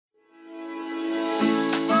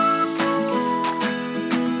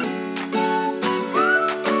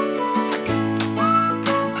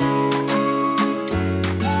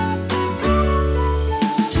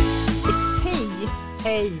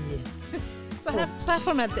Så här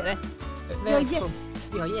formellt är det. Vi har gäst.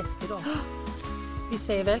 Vi har gäst idag. Vi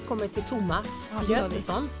säger välkommen till Thomas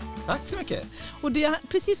Götesson. Tack så mycket. Och det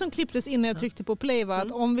precis som klipptes innan jag tryckte på play var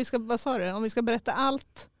att om vi ska, om vi ska berätta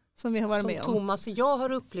allt som vi har varit med om. Som Thomas och jag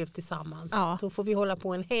har upplevt tillsammans. Ja. Då får vi hålla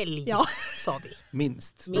på en helg, sa vi.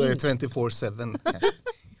 Minst. Då är det 24/7.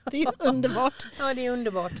 Det är underbart. Ja, det är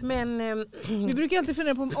underbart. Men, vi brukar alltid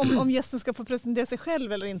fundera på om gästen ska få presentera sig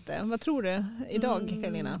själv eller inte. Vad tror du idag,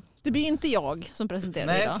 Carolina? Det blir inte jag som presenterar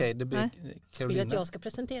dig idag. Nej, okej. Det blir Carolina. Vill att jag ska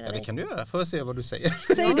presentera dig? Det kan du göra. Får jag se vad du säger.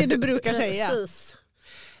 Säg det du brukar säga. Precis.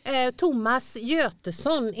 Thomas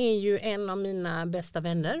Götesson är ju en av mina bästa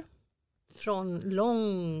vänner. Från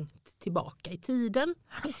långt tillbaka i tiden.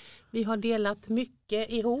 Vi har delat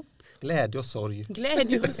mycket ihop. Glädje och sorg.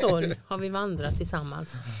 Glädje och sorg har vi vandrat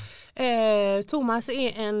tillsammans. Thomas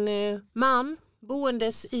är en man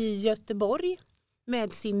boendes i Göteborg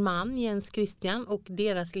med sin man Jens Christian och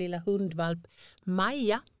deras lilla hundvalp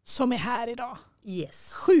Maja. Som är här idag.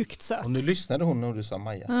 Yes. Sjukt söt. Och nu lyssnade hon när du sa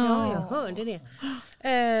Maja. Ja, jag hörde det.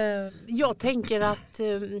 Jag tänker att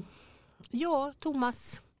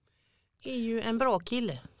Thomas är ju en bra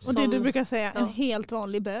kille. Och det du brukar säga, en helt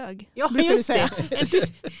vanlig bög. Ja, just det.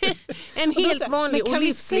 En helt vanlig och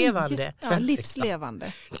livslevande. Ja,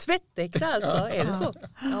 livslevande. Tvättäkta alltså, är det så?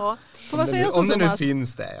 Ja. Får man säga så, om det nu Thomas?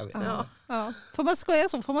 finns det, jag vet. Ja. Får man skoja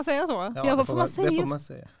så? Får man säga så? Ja, det får man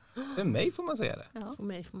säga. För mig får man säga det. Ja. För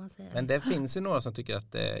mig får man säga det. Men det finns ju några som tycker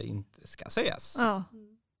att det inte ska sägas. Ja.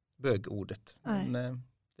 Bögordet. Men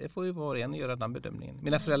det får ju var och en göra den bedömningen.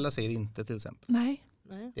 Mina föräldrar säger inte till exempel. Nej.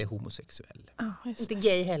 Det är homosexuell. Inte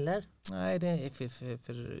gay heller. Nej, det är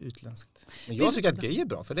för utländskt. Men jag tycker att gay är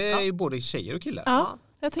bra, för det är ju både tjejer och killar. Ja,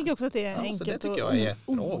 jag tänker också att det är enkelt. Så det tycker jag är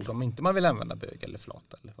bra. Om inte man vill använda bög eller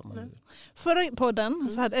flata. Eller vad man vill.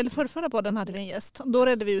 Förra podden hade vi en gäst. Då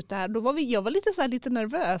redde vi ut det här. Jag var lite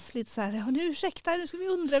nervös. Lite så här, nu ursäkta, nu ska vi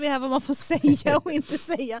undra vi här vad man får säga och inte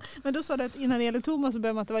säga. Men då sa du att innan det gäller Thomas så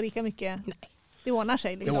behöver man inte vara lika mycket. Nej. Det ordnar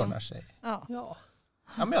sig. Liksom. Det ordnar sig. Ja.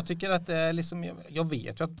 Ja, men jag tycker att liksom, jag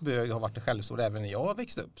vet ju att bög har varit ett skällsord även när jag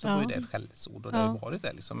växte upp. Så var ju det ett skällsord och det har varit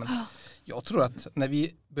det. Liksom. Men jag tror att när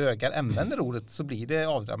vi bögar använder ordet så blir det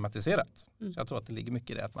avdramatiserat. Så jag tror att det ligger mycket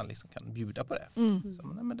i det att man liksom kan bjuda på det. Så,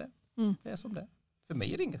 men det är som det. För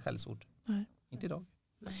mig är det inget skällsord. Nej. Inte idag.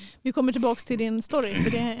 Vi kommer tillbaka till din story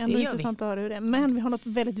för det är ändå intressant att höra hur det är. Men vi har något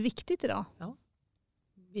väldigt viktigt idag. Ja.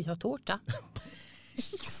 Vi har tårta.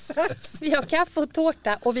 Vi har kaffe och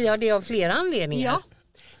tårta och vi har det av flera anledningar. Ja.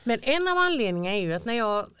 Men en av anledningarna är ju att när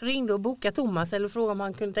jag ringde och bokade Thomas eller frågade om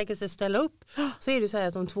han kunde tänka sig ställa upp så är det så här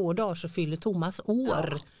att om 2 dagar så fyller Thomas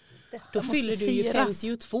år. Då fyller du ju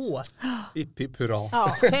 52. Hipp hipp hurra.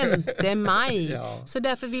 Ja, 5 maj. Så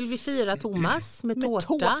därför vill vi fira Thomas med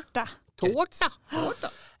tårta.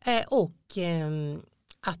 Och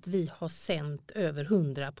att vi har sänt över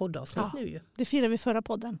 100 poddavsnitt nu ju. Det firar vi förra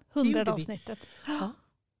podden. 100 avsnittet. Ja.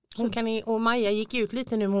 Och Maja gick ut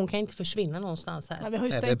lite nu men hon kan inte försvinna någonstans här. Ja, vi har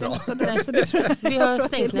ju stängt nästa Vi har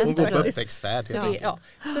stängt nästa dörr. Hon går på uppväxtfärd.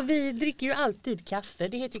 Så vi dricker ju alltid kaffe.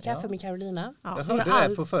 Det heter ju kaffe med Carolina. Ja. Jag hörde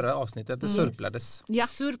det på förra avsnittet. Det surplades. Ja.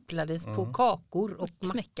 Surplades på kakor och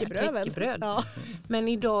knäckebröd. Ja. Men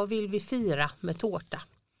idag vill vi fira med tårta.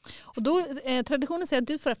 Och då traditionen säger att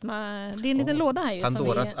du får öppna, det är en liten låda här ju.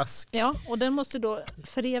 Pandoras ask. Ja, och den måste då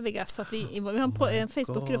förevigas. Så att vi har en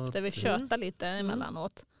Facebookgrupp där vi tjötar lite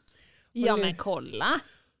emellanåt. Ja, men kolla.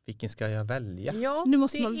 Vilken ska jag välja? Ja, nu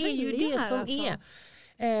måste man välja ju det här, som alltså.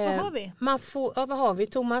 Vad har vi? Vad har vi,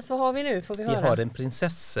 Thomas? Vad har vi nu? Får vi höra? Vi har en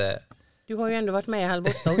prinsessa. Du har ju ändå varit med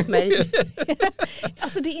 7:30 hos mig.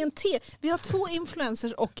 Alltså det är vi har 2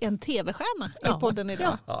 influencers och en tv-stjärna i podden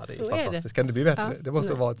idag. Ja, det är fantastiskt. Kan det bli bättre? Det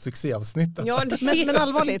måste vara ett succéavsnitt. Ja, men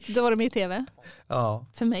allvarligt, då var de i tv. Ja.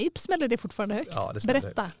 För mig smäller det fortfarande högt. Ja, det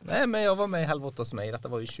berätta. Högt. Nej, men jag var med 7:30 hos mig. Detta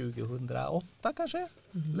var ju 2008 kanske.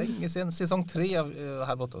 Länge sedan. Säsong 3 av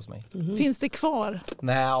 7:30 hos mig. Finns det kvar?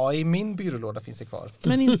 Nej, i min byrålåda finns det kvar.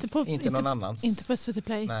 Men inte inte någon annans. Inte på SVT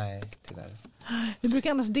Play? Nej, tyvärr. Vi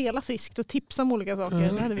brukar annars dela friskt och tipsa om olika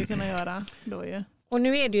saker. Det hade vi kunnat göra då ju. Och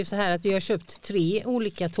nu är det ju så här att vi har köpt 3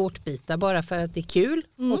 olika tårtbitar bara för att det är kul.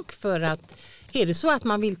 Och för att är det så att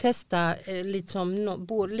man vill testa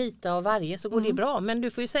lite av varje så går det bra. Men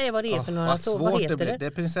du får ju säga vad det är för några. Så vad heter det? Det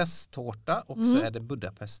är prinsesstårta och så är det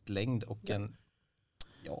Budapestlängd och en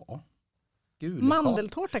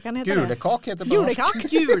mandeltårta kan heta Gulekak heter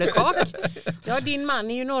det. Julekak. Ja, din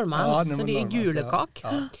man är ju norrman så det är gulekak.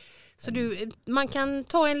 Ja. Så man kan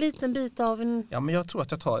ta en liten bit av en... Ja, men jag tror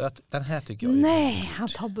att jag tar... Den här tycker jag... Nej, han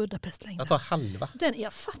tar Budapestlängden. Jag tar halva.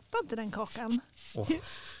 Jag fattar inte den kakan.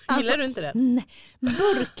 Gillar du inte den? Nej.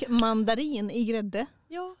 Burkmandarin i grädde.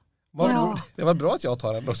 Ja. Det var bra att jag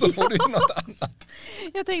tar den då, så får du något annat.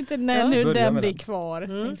 Jag tänkte nu börja den med blir den.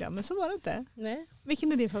 kvar. Tänkte jag, men så var det inte. Nej.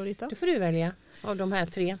 Vilken är din favorit då? Då får du välja av de här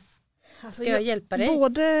 3. Alltså, Ska jag hjälpa dig?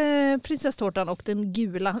 Både prinsesstårtan och den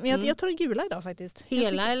gula. Men jag tar den gula idag faktiskt.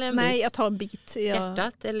 Hela eller en bit? Nej, jag tar en bit.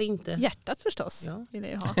 Hjärtat eller inte? Hjärtat förstås. Ja. Vill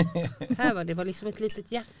jag ju ha. Det var liksom ett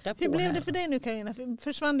litet hjärta på. Hur blev här. det för dig nu, Carolina?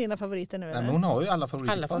 Försvann dina favoriter nu? Nej, Eller? men hon har ju alla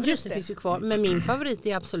favoriter Alla kvar. Just favoriter det. finns ju kvar. Men min favorit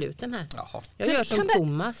är absolut den här. Jaha. Jag gör som kan det-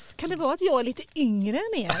 Thomas. Kan det vara att jag är lite yngre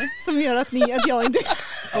än er som gör att jag inte...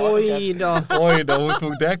 Oj då. Oj då, hon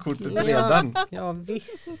tog det kortet redan. Ja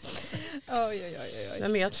visst. Oj.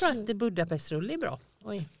 Men jag tror att det Budapestrulle är bra.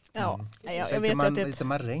 Oj. Ja, jag Så vet man, att det... lite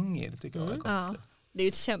maräng i det tycker jag är gott. Ja, det är ju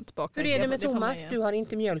ett känt bakverk. Hur är det med får man Thomas? ju. Du har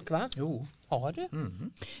inte mjölk va? Jo. Har du?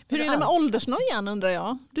 Hur är det med åldersnojan undrar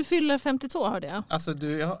jag? Du fyller 52 hörde jag. Alltså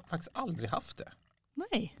jag har faktiskt aldrig haft det.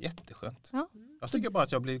 Nej. Jätteskönt. Ja. Jag tycker bara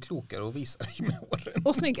att jag blir klokare och visare med åren.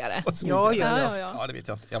 Och snyggare. Och snyggare. Ja. Ja, det vet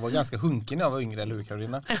jag inte. Jag var ganska hunkig när jag var yngre, eller hur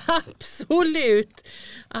Carolina?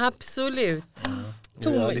 Absolut. Nu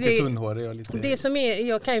är jag lite tunnhårig och lite... Det som är,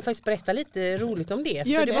 jag kan ju faktiskt berätta lite roligt om det.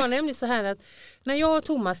 Gör För det det. var nämligen så här att när jag och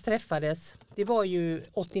Thomas träffades, det var ju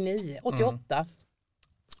 88.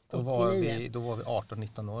 Då var vi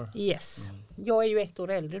 18-19 år. Yes. Jag är ju 1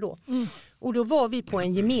 år äldre då. Och då var vi på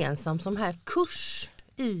en gemensam som här kurs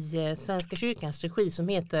i Svenska kyrkans regi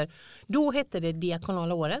som då hette det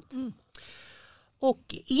diakonala året.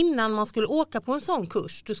 Och innan man skulle åka på en sån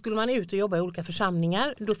kurs, då skulle man ut och jobba i olika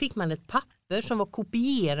församlingar. Då fick man ett papper som var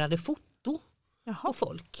kopierade foto på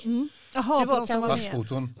folk. Jaha, Det på var de som var med.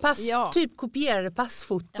 Passfoton. Ja. Typ kopierade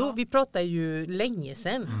passfoto. Ja. Vi pratar ju länge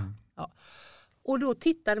sedan. Ja. Och då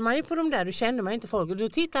tittade man ju på de där, då kände man ju inte folk. Och då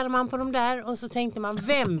tittade man på de där och så tänkte man,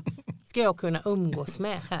 vem ska jag kunna umgås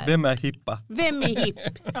med här? Vem är hippa? Vem är hipp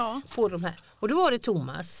Ja. på de här? Och då var det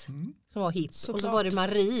Thomas som var hipp. Och så Såklart. var det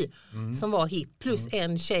Marie som var hipp. Plus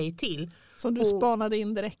en tjej till. Som du Och- spanade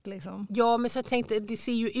in direkt liksom. Ja, men så jag tänkte, det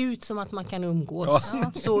ser ju ut som att man kan umgås.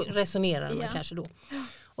 Ja. Så resonerar man Ja. kanske då.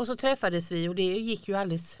 Och så träffades vi och det gick ju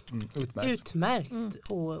alldeles Utmärkt. utmärkt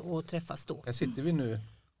att träffas då. Här sitter vi nu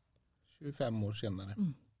 25 år senare.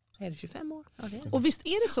 Är det 25 år? Ja, det är det. Och visst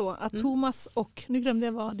är det så att Thomas och, nu glömde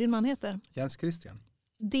jag vad din man heter, Jens Christian.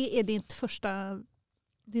 det är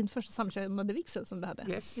din första samkönade vigsel som du hade?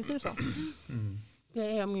 Yes. Visst är det så?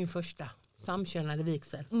 Det är min första samkönade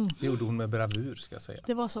vigsel. Det gjorde hon med bravur ska jag säga.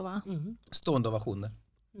 Det var så va? Stående ovationer.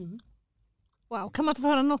 Wow, kan man inte få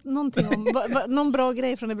höra någonting om, någon bra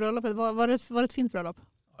grej från det bröllopet? Var det ett fint bröllop?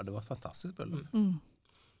 Ja, det var ett fantastiskt bröllop.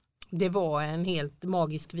 Det var en helt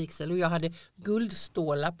magisk vigsel och jag hade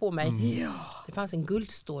guldstålar på mig. Det fanns en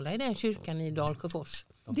guldståla i den kyrkan i Dalsjöfors.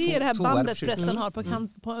 Det är det här Toarp bandet kyrka. prästen har på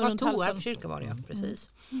runt Toarp halsen. kyrka var det, ja, precis.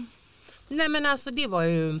 Nej men alltså det var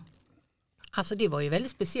ju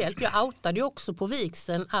väldigt speciellt. Jag outade ju också på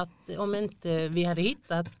vigseln att om inte vi hade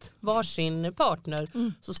hittat varsin partner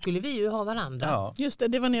så skulle vi ju ha varandra. Ja, Just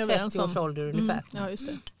det var ni överens 30 års om. ålder ungefär. Ja, just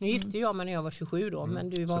det. Nu gifte jag mig när jag var 27 då, men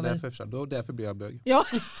du var så väl... därför blev jag bög. Ja.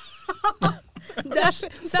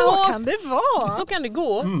 Så kan det vara. Så kan det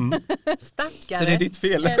gå. Stackare. Så det är ditt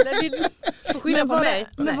fel. Eller din... Får skylla Men på var, mig.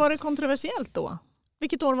 men Nej. var det kontroversiellt då?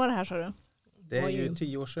 Vilket år var det här sa du? Det är var ju ju-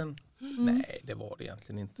 10 år sedan. Nej, det var det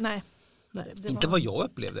egentligen inte. Nej. Nej. Det Inte var... vad jag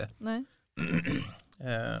upplevde. Nej.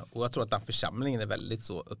 Och jag tror att den församlingen är väldigt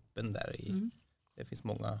så öppen där i. Det finns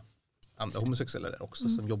många andra homosexuella där också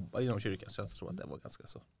som jobbar inom kyrkan. Så jag tror att det var ganska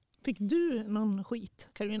så. Fick du någon skit,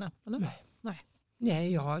 Carolina? Eller? Nej.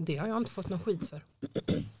 Nej, ja, det har jag inte fått någon skit för.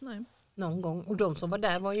 Nej. Någon gång. Och de som var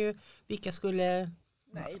där var ju vilka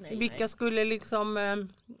skulle liksom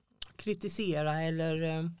kritisera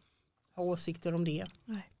eller ha åsikter om det.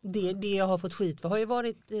 Nej. Det jag har fått skit för har ju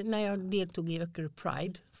varit när jag deltog i Öckerö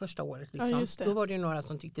Pride första året. Liksom. Ja, just det. Då var det ju några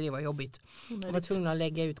som tyckte det var jobbigt. Jag var Onödigt. tvungna att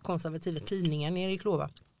lägga ut konservativa tidningar nere i Klova.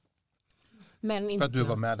 Men inte För att du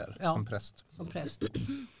var med där Ja. som präst. som präst.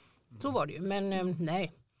 Så var det ju. Men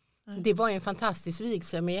nej. Det var en fantastisk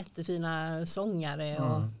vigsel med jättefina sångare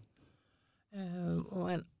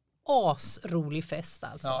och en asrolig fest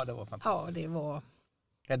alltså. Ja, det var fantastiskt. Ja, det var...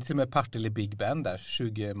 Jag hade till och med Partille Big Band där,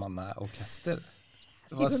 20-manna orkester.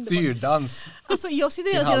 Det var styrdans. Alltså jag sitter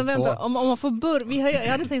Till hela tiden och halv väntar två. om man får börja.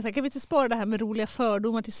 Jag hade tänkt så här, kan vi inte spara det här med roliga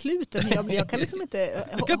fördomar till slutet? Men jag kan liksom inte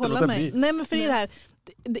kan inte hålla låta mig. bli. Nej men för det här,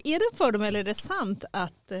 är det en fördom eller är det sant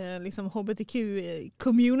att liksom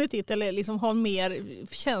hbtq-communityt eller liksom har mer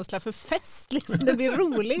känsla för fest? Liksom, det blir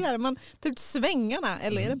roligare, man tar ut svängarna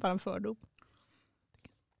eller är det bara en fördom?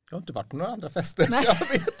 Jag har inte varit på några andra fester så jag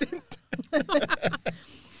vet inte.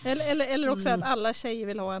 Eller också att alla tjejer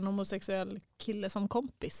vill ha en homosexuell kille som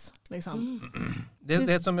kompis. Liksom.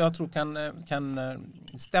 Det som jag tror kan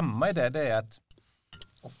stämma i det är att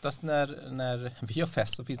oftast när vi har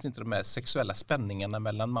fest så finns det inte de här sexuella spänningarna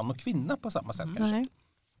mellan man och kvinna på samma sätt kanske. Nej.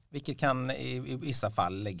 Vilket kan i vissa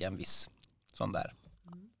fall lägga en viss sån där.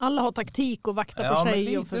 Alla har taktik och vaktar på Ja, men sig.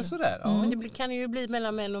 lite sådär. Ja. Men det kan ju bli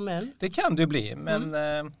mellan män och män. Det kan det bli, men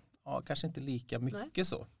kanske inte lika mycket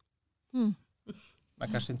så. Mm.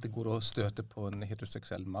 Man kanske inte går och stöter på en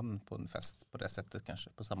heterosexuell man på en fest på det sättet kanske.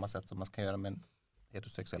 På samma sätt som man ska göra med en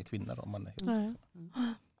heterosexuell kvinna då, om man är Nej.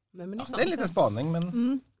 Men det är en liten spaning,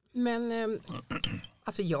 men... Men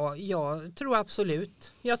alltså jag tror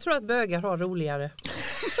absolut. Jag tror att bögar har roligare.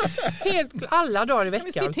 Helt alla dagar i Jag vill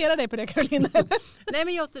veckan. citera dig på det, Karolina. Nej,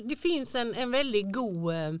 men det finns en väldigt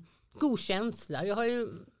god känsla. Jag har ju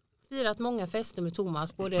firat många fester med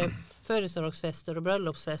Thomas. Både födelsedagsfester och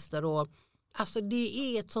bröllopsfester. Och, alltså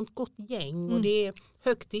det är ett sånt gott gäng. Och det är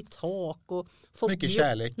högt i tak. Och folk mycket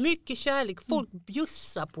kärlek. Mycket kärlek. Folk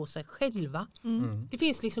bjussar på sig själva. Det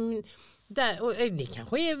finns liksom... Där, och det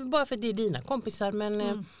kanske är bara för att det är dina kompisar,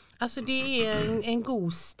 men alltså det är en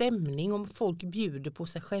god stämning om folk bjuder på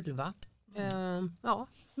sig själva. Ja.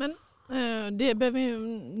 Men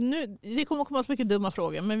det kommer komma så mycket dumma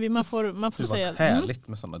frågor, men man får säga... Härligt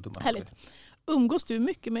med sådana dumma härligt. frågor. Umgås du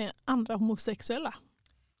mycket med andra homosexuella?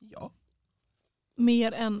 Ja.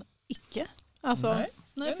 Mer än icke? Alltså, Nej,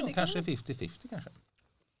 det är för nog det kanske 50-50 kanske.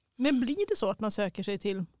 Men blir det så att man söker sig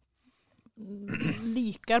till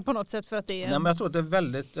likar på något sätt för att det är... Nej, men jag tror att det är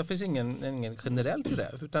väldigt, det finns ingen generellt i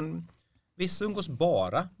det, utan vissa umgås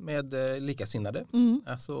bara med likasinnade,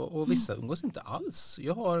 alltså, och vissa umgås inte alls. Vi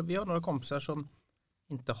har några kompisar som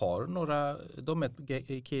inte har några, de är ett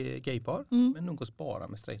gaypar, men umgås bara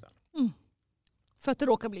med straighta. För att det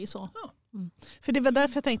råkar bli så? Ja. För det var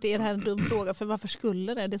därför jag tänkte, är det här en dum fråga? För varför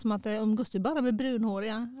skulle det? Det är som att umgås du bara med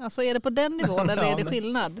brunhåriga. Alltså är det på den nivån eller är det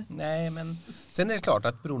skillnad? Nej, men sen är det klart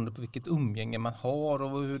att beroende på vilket umgänge man har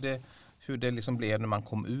och hur det liksom blev när man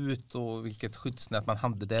kom ut och vilket skyddsnät man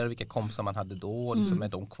hade där och vilka kompisar man hade då. Liksom, är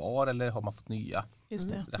de kvar eller har man fått nya? Just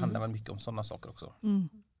det. Så det handlar väl mycket om sådana saker också.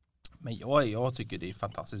 Men jag tycker det är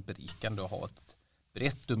fantastiskt berikande att ha ett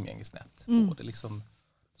brett umgängesnät. Både liksom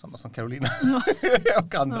sådana som Karolina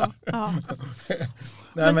och andra. Ja.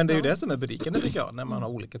 Nej, men det är ju det som är berikande tycker jag, när man har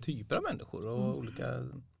olika typer av människor och olika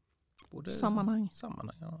Sammanhang.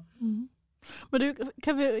 Ja. Men du,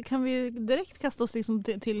 kan vi direkt kasta oss liksom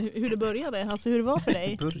till hur det började? Alltså hur det var för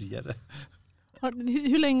dig? Började.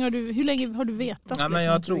 Hur länge har du vetat? Nej, men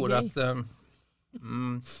liksom, jag tror att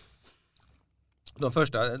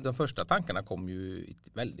de första tankarna kom ju i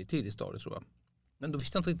ett väldigt tidigt stadie tror jag. Men då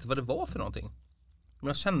visste jag inte riktigt vad det var för någonting. Men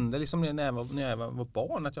jag kände liksom när jag var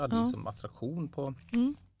barn att jag hade liksom attraktion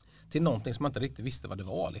till någonting som man inte riktigt visste vad det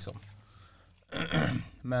var liksom.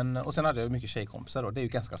 Men, och sen hade jag mycket tjejkompisar och det är ju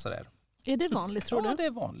ganska sådär. Är det vanligt tror du? Ja, det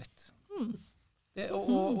är vanligt.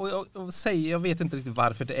 Jag vet inte riktigt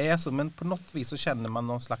varför det är så, men på något vis så känner man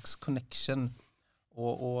någon slags connection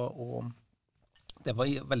och det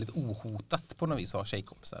var väldigt ohotat på något vis att ha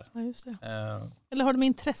tjejkompisar. Ja, just det. Eller har det med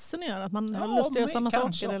intressen att göra? Att man har lust att göra samma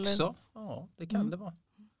saker? Eller? Ja, det kan det vara.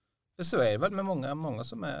 För så är det väl med många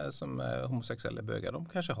som är homosexuella bögar. De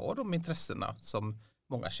kanske har de intressena som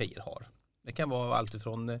många tjejer har. Det kan vara allt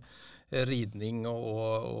ifrån ridning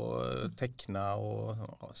och teckna och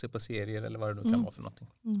se på serier eller vad det nu kan vara för någonting.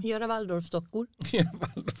 Göra Waldorfdockor.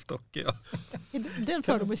 Waldorfdockor, ja. Den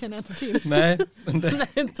fördomen känner jag inte till. Nej.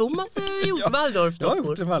 Thomas har gjort Waldorfdockor. Jag har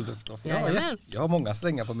gjort en Waldorfdocka. Jag har många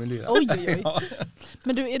strängar på min lyra. Oj.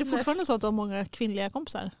 Men är det fortfarande så att du har många kvinnliga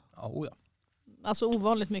kompisar? Ja. Alltså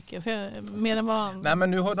ovanligt mycket. Mer än vad... Nej,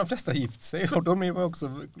 men nu har de flesta gift sig och de är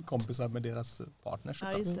också kompisar med deras partners.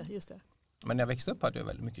 Ja, just det. Men när jag växte upp hade jag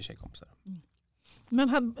väldigt mycket tjejkompisar.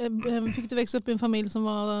 Men fick du växa upp i en familj som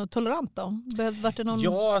var tolerant då? Var det någon...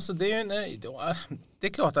 Ja, alltså det är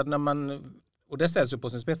klart att när man, och det ställs ju på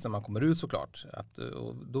sin spets när man kommer ut såklart,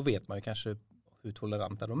 och då vet man ju kanske hur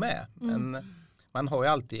toleranta de är. Men man har ju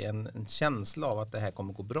alltid en känsla av att det här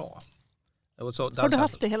kommer gå bra. Och så, har du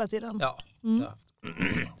haft det hela tiden? Ja, det har jag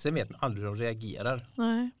haft. Sen vet man aldrig hur de reagerar.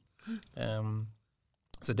 Nej.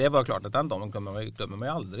 Så det var klart att den dagen glömmer man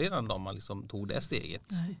ju aldrig den dagen man liksom tog det steget.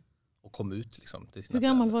 Nej. Och kom ut liksom till sina Hur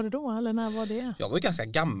gammal föräldrar. var du då? Eller när var det? Jag var ju ganska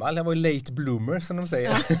gammal. Jag var ju late bloomer som de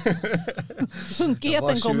säger.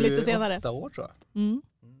 Hunkigheten kom lite senare. 28 år tror jag.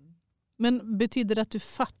 Men betyder det att du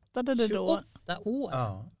fattade det då? 28 år?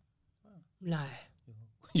 Ja. Nej.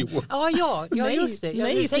 Jo. Ja, just det.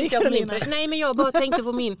 Nej, men jag bara tänkte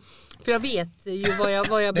på min. För jag vet ju var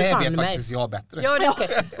jag befann mig. Det vet faktiskt jag bättre. Ja,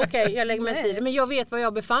 okej, jag lägger mig tid. Men jag vet var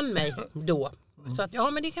jag befann mig då. Så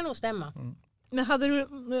att, men det kan nog stämma. Men hade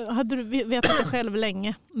du vetat det själv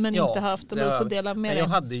länge men inte haft lust att dela med dig? Jag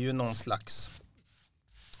hade ju någon slags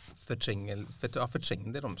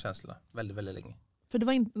förträngde de känslorna väldigt, väldigt länge.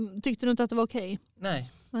 För tyckte du inte att det var okej?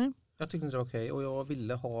 Nej, jag tyckte inte det var okej. Och jag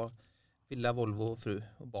ville ha villa, Volvo, fru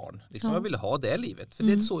och barn. Liksom, Ja. Jag ville ha det livet. För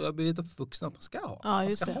det är så jag har blivit uppvuxen att man ska ha. Ja, Man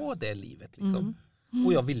just ska det. ha det livet. Liksom.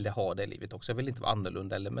 Och jag ville ha det livet också. Jag ville inte vara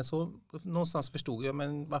annorlunda. Men så någonstans förstod jag,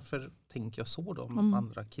 men varför tänker jag så då om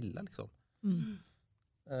andra killar? Liksom?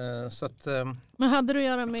 Så att, Men hade det att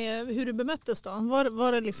göra med hur du bemöttes då?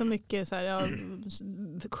 Var det liksom mycket så här,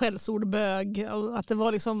 skällsord, bög? Och att det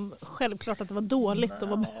var liksom självklart att det var dåligt att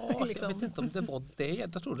vara bög? Liksom. Jag vet inte om det var det.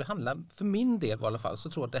 Jag tror det handlar, för min del i alla fall, så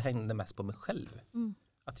tror jag att det hängde mest på mig själv.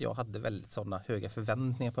 Att jag hade väldigt sådana höga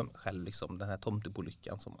förväntningar på mig själv. Liksom, den här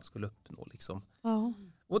tomtebolyckan som man skulle uppnå. Liksom. Ja.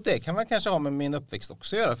 Och det kan man kanske ha med min uppväxt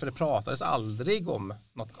också göra. För det pratades aldrig om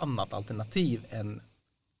något annat alternativ än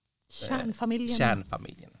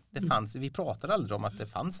kärnfamiljen. Vi pratade aldrig om att det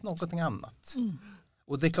fanns någonting annat.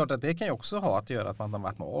 Och det är klart att det kan ju också ha att göra att man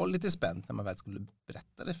var lite spänd när man väl skulle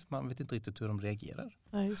berätta det. För man vet inte riktigt hur de reagerar.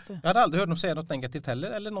 Ja, just det. Jag hade aldrig hört dem säga något negativt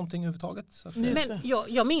heller eller någonting överhuvudtaget. Så att Men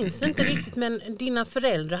jag minns inte riktigt, men dina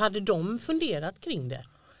föräldrar, hade de funderat kring det?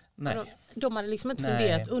 nej. De hade liksom inte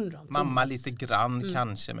funderat under om Mamma Thomas. lite grann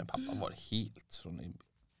kanske, men pappa var helt från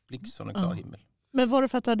en klar himmel. Men var det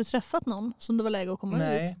för att du hade träffat någon som det var läge att komma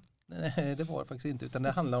ut? Nej, det var det faktiskt inte. Utan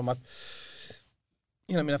det handlar om att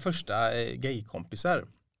en av mina första gaykompisar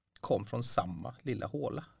kom från samma lilla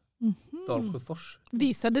håla. Dalsjöfors.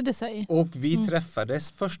 Visade det sig? Och vi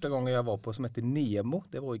träffades första gången jag var på som hette Nemo.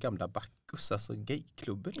 Det var i gamla Bacchus, alltså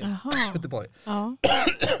gayklubben i Göteborg. Ja.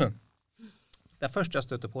 Det första jag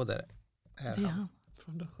stötte på där är Det är han. han.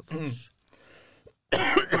 Från Dalsjöfors.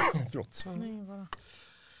 Förlåt. Nej, bara.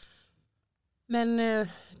 Men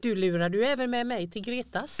du lurade ju även med mig till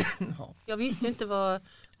Gretas. Ja. Jag visste inte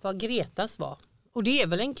vad Gretas var. Och det är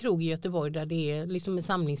väl en krog i Göteborg där det är liksom en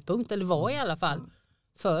samlingspunkt, eller var i alla fall,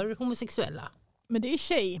 för homosexuella. Men det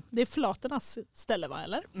är det är flaternas ställe, va,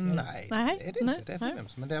 eller? Nej, det är det inte. Det är för vem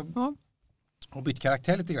som. Men det har bytt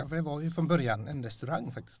karaktär lite grann. För det var ju från början en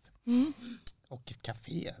restaurang faktiskt. Och ett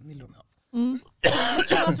café vill de ha. Jag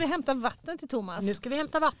tror att vi hämtar vatten till Thomas. Nu ska vi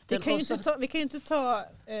hämta vatten. Vi kan ju inte ta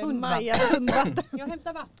Maja Hundvatten. hundvatten. Jag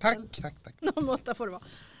hämtar vatten. Tack. Någon måtta får det vara.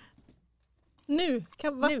 Nu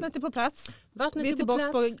kan vattnet är på plats. Vattnet Vi är är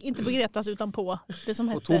tillbaka plats. inte på Gretas utan på det som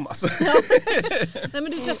Och hette. Thomas. Nej, men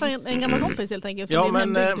du träffade en gammal kompis helt enkelt. Ja, från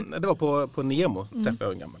din men hembygd. det var på Nemo träffade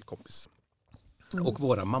jag en gammal kompis. Och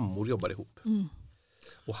våra mammor jobbade ihop.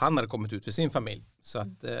 Och han hade kommit ut för sin familj. Så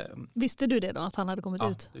att, Visste du det då, att han hade kommit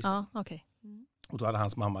Ja, ut? det visste Ja, okej. och då hade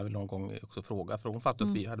hans mamma väl någon gång också frågat. För hon fattade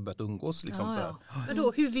att vi hade börjat umgås. Liksom, Ja, för Men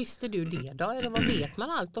då, hur visste du det då? Eller vad vet man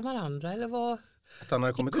allt om varandra? Eller vad att han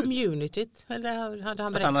hade kommit ut. communityt? Eller hade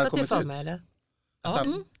han Att han hade berättat det kommit för ut. mig? Eller?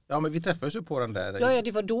 Ja, men vi träffades ju på den där. Ja,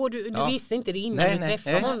 det var då du visste inte det innan du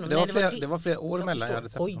träffade honom. Det var flera år emellan jag hade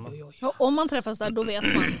träffat Oj, honom. oj, oj. Ja, om man träffas där, då vet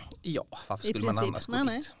man Ja, varför i skulle man princip. annars gå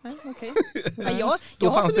Nej, dit? okej. Ja, jag Då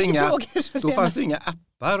har fanns så det mycket inga- frågor, så Då det- fanns det inga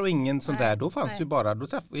appar och ingen sånt Nej, där. Då fanns nej. det ju bara,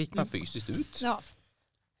 gick man fysiskt ut. Ja.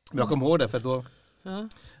 Men jag kommer ihåg det för då, Ja.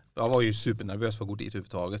 jag var ju supernervös för att gå dit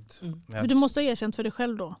överhuvudtaget. Men du måste ha erkänt för dig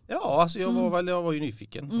själv då. Ja, alltså jag var ju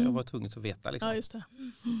nyfiken. Jag var tvungen att veta. Liksom. Ja, just det.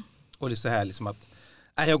 Och det är så här liksom att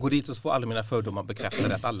jag går dit och så får alla mina fördomar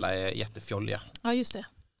bekräftade att alla är jättefjolliga. Ja, just det.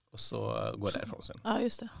 Och så går jag därifrån sen. Ja,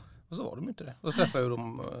 just det. Och så var de inte det. Och så träffade jag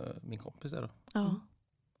min kompis där då. Ja.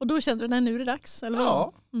 Och då kände du, nej, nu är det dags? Eller vad?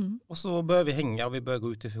 Ja, Mm. och så började vi hänga och vi började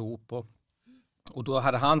gå ut ihop. Och då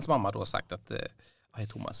hade hans mamma då sagt att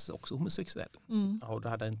Thomas är också homosexuell. Ja, och då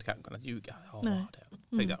hade han inte kunnat ljuga. Ja, Nej.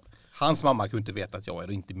 det. Hans mamma kunde inte veta att jag är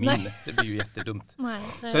och inte min. Nej. Det blir ju jättedumt. Nej.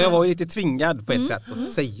 Så jag var ju lite tvingad på ett sätt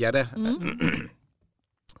att säga det.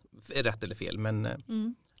 Rätt eller fel, men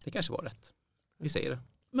det kanske var rätt. Vi säger det.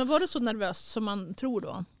 Men var du så nervös som man tror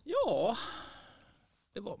då? Ja,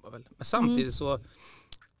 det var man väl. Men samtidigt så,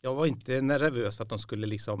 jag var inte nervös för att de skulle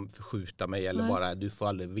liksom förskjuta mig eller bara du får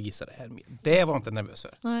aldrig visa det här mer. Det var jag inte nervös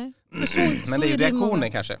för. Nej. Men det är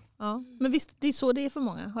reaktionen kanske. Ja. Men visst, det är så det är för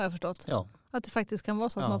många, har jag förstått. Ja. Att det faktiskt kan vara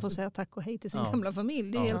så att man får säga tack och hej till sin gamla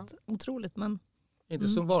familj. Det är helt otroligt. Men Inte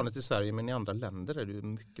så vanligt i Sverige, men i andra länder är det ju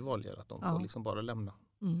mycket vanligare att de får liksom bara lämna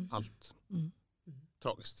allt.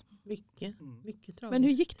 Tragiskt. Mycket tragiskt. Men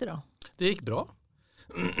hur gick det då? Det gick bra.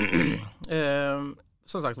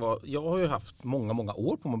 Som sagt var, jag har ju haft många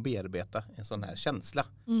år på mig att bearbeta en sån här känsla.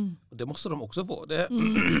 Och det måste de också få. Det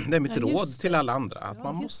är mitt råd till alla andra. Att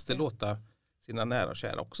man måste låta sina nära och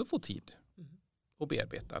kära också få tid att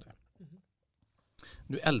bearbeta det.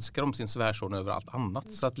 nu älskar de sin svärson över allt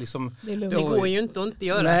annat. Så att liksom, Det är lugnt. Det går ju inte att inte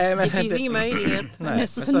göra. Nej, men det finns ingen möjlighet. Nej, Men men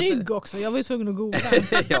så att snygg också, jag var ju tvungen att googla.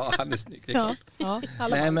 ja, han är snygg. Det är Ja, klart. ja,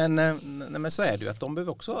 alla. Nej, men så är det ju att de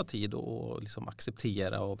behöver också ha tid att liksom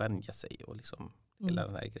acceptera och vänja sig och liksom hela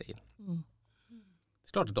den här grejen. Mm. Det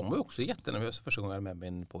är klart att de var också jättenervösa första gången jag med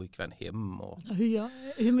min pojkvän hem. Och...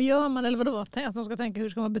 Hur gör man, eller vadå? Att de ska tänka hur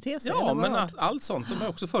ska man bete sig? Ja, eller men vad? allt sånt, de är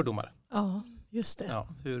också fördomar. Ja, just det. Ja,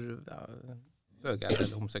 hur bögar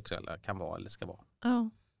eller homosexuella kan vara eller ska vara. Ja.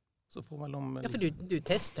 Så får man dem, Ja, för du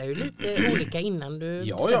testar ju lite olika innan du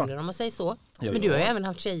Ja, bestämde om man säger så. Ja, Men du har ju även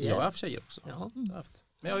haft tjejer. Jag har haft tjejer också. Ja. Jag har haft.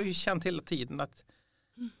 Men jag har ju känt hela tiden att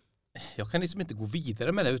jag kan liksom inte gå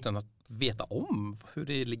vidare med det utan att veta om hur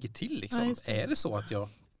det ligger till. Liksom. Ja, det. Är det så att jag...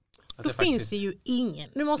 Att Då jag finns faktiskt... det ju ingen,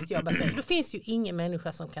 nu måste jag bara säga, då finns det ju ingen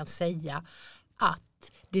människa som kan säga att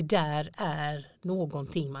det där är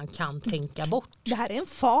någonting man kan tänka bort. Det här är en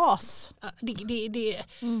fas.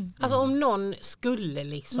 Alltså om någon skulle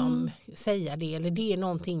liksom säga det, eller det är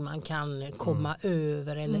någonting man kan komma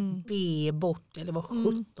över eller be bort, eller vad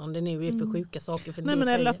 17 det nu är för sjuka saker. För Nej, det men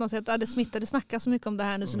eller säger. att man säger att det smittar, det snackas så mycket om det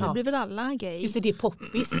här nu så nu blir väl alla gay. Just det är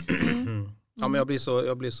poppis. Ja, men jag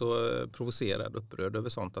blir så provocerad och upprörd över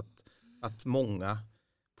sånt att många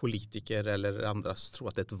politiker eller andra tror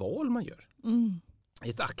att det är ett val man gör.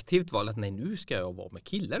 Ett aktivt val att nej, nu ska jag vara med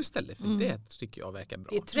killar istället för det tycker jag verkar bra.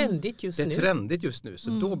 Det är trendigt just nu. Det är trendigt just nu så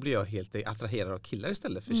då blir jag helt attraherad av killar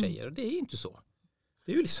istället för tjejer och det är inte så.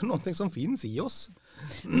 Det är ju liksom någonting som finns i oss.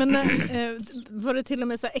 Men var det till och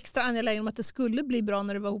med så här extra angelägen om att det skulle bli bra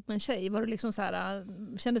när du var ihop med en tjej? Var det liksom så här,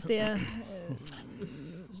 kändes det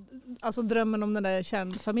alltså drömmen om den där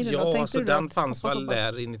kärnfamiljen? Ja, Tänkte alltså du den att fanns hoppas, väl hoppas?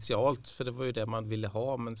 där initialt för det var ju det man ville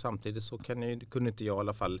ha men samtidigt så kunde inte jag i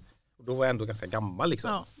alla fall, och då var jag ändå ganska gammal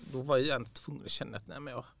liksom. Ja. Då var jag ändå tvungen att känna att nej,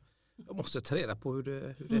 men jag måste ta reda på hur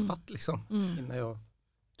det är fatt liksom innan jag...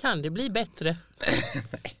 Kan det bli bättre?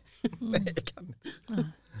 Nej, jag kan inte.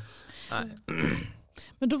 Nej.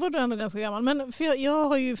 Men då var du ändå ganska gammal. Men för jag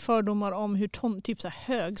har ju fördomar om hur typ så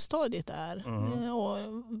här högstadiet är. Och,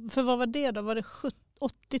 för vad var det då? Var det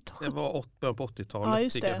 80-tal? Det var på 80-talet Ja,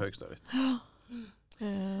 just gick jag det. högstadiet.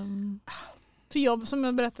 För jag, som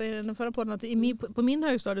jag berättade i den förra podden, att på min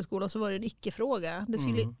högstadieskola så var det en icke-fråga. Det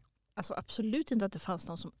skulle alltså absolut inte att det fanns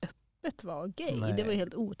någon som öppet var gay. Nej. Det var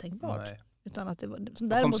helt otänkbart. Nej. Utan att det var,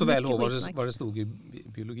 Jag kom så väl ihåg skitsnack. vad det stod i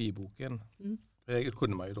biologiboken. Det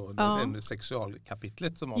kunde man ju då. Ja. Det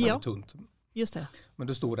sexualkapitlet som var Ja. väldigt tunt. Just det. Men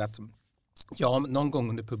då stod det att någon gång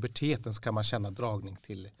under puberteten så kan man känna dragning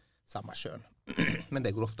till samma kön. Men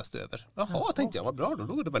det går oftast över. Jaha, tänkte jag, vad bra då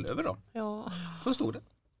går det väl över då. Ja, Då stod det.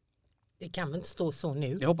 det kan väl inte stå så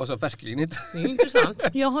nu. Jag hoppas jag verkligen inte. Det är ju intressant.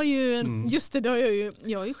 Jag har ju, just det,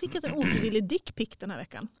 jag har ju skickat en ofrivillig dickpic den här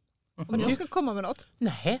veckan. Om jag ska komma med något.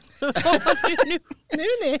 Nej. Nu.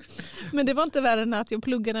 Men det var inte värre än att jag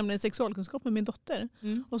pluggade nämligen sexualkunskap med min dotter.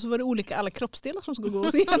 Och så var det alla kroppsdelar som skulle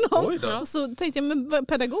gås igenom. Oj då. Och så tänkte jag, men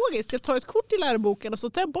pedagogiskt, jag tar ett kort i läroboken och så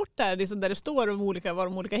tar jag bort där det står om vad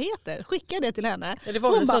de olika heter. Skickar det till henne. Ja, det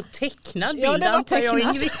var väl så tecknad bild. Ja, det var antar jag,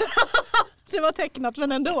 tecknat. Ingrid. Det var tecknat,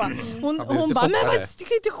 men ändå. Hon lite bara, men chockad. du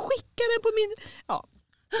kan inte skicka det på min... Ja.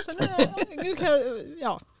 Så nu kan jag,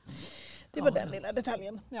 ja. Det var den lilla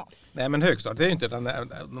detaljen. Ja. Nej, men högstadiet är ju inte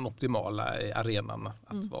den optimala arenan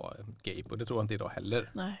att vara gay på. Det tror jag inte idag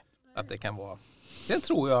heller. Nej. Att det kan vara. Sen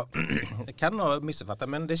tror jag kan ha missuppfattat,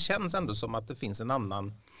 men det känns ändå som att det finns en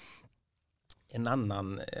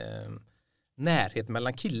annan närhet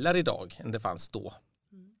mellan killar idag än det fanns då.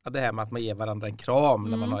 Att det här med att man ger varandra en kram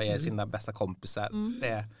när man är sina bästa kompisar.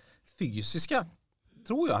 Det fysiska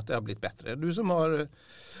tror jag att det har blivit bättre. Du som har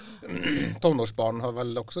tonårsbarn har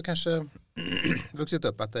väl också kanske vuxit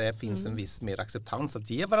upp att det finns en viss mer acceptans att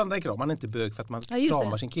ge varandra en kram. Man är inte bög för att man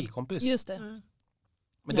kramar sin killkompis. Just det.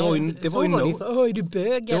 Men det var ju är du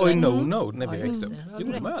bög? det var ju eller? no när vi Ja, växte just upp. det. Ja, Det du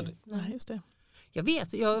gjorde man rätt. aldrig. Nej, just det. Jag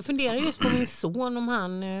vet, jag funderar just på min son om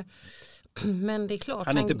han, men det är klart.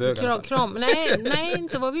 Han är inte bög i alla fall. Nej,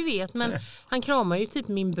 inte vad vi vet, men han kramar ju typ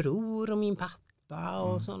min bror och min pappa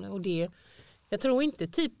och sånt. Och det, jag tror inte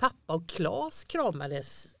typ pappa och Claes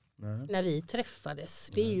kramades när vi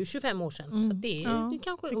träffades. Det är ju 25 år sedan. Så det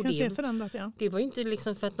kanske, Det och kanske är det, förändrat, ja. det var ju inte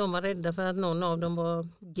liksom för att de var rädda för att någon av dem var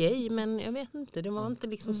gay, men jag vet inte, det var inte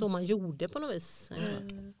liksom så man gjorde på något vis.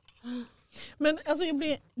 Men alltså jag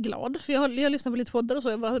blir glad, för jag lyssnar på lite poddar och så.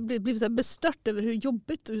 Jag har blivit så här bestört över hur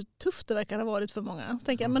jobbigt och hur tufft det verkar ha varit för många. Så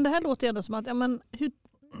tänker jag, men det här låter ju ändå som att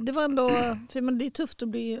det var ändå, för det är tufft att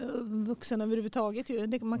bli vuxen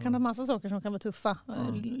överhuvudtaget. Man kan ha massa saker som kan vara tuffa,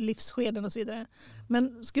 livsskeden och så vidare.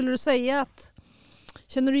 Men skulle du säga att,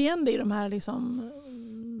 känner du igen dig i de här liksom,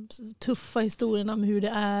 tuffa historierna om hur det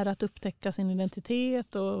är att upptäcka sin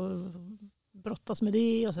identitet och brottas med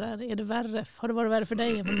det och sådär. Är det värre? Har det varit värre för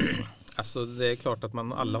dig? Alltså det är klart att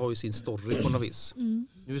alla har ju sin story på något vis.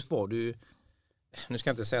 Nu ska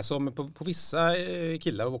jag inte säga så, men på vissa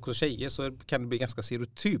killar och också tjejer så kan det bli ganska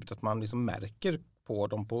stereotypt att man liksom märker på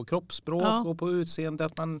dem på kroppsspråk och på utseende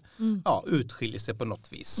att man utskiljer sig på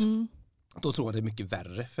något vis. Då tror jag det är mycket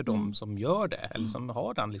värre för dem som gör det eller som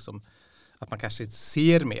har den liksom, att man kanske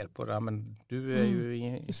ser mer på det, men du är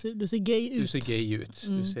ju du ser gay ut. Du ser gay ut.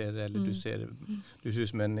 Du ser ut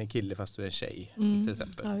som en kille fast du är en tjej till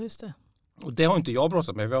exempel. Ja, just det. Och det har inte jag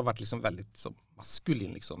brottat med. Vi har varit liksom väldigt så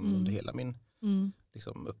maskulin liksom under hela min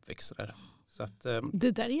liksom uppväxt där. Så att,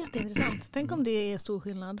 det där är jätteintressant. Tänk om det är stor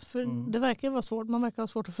skillnad. För det verkar vara svårt. Man verkar ha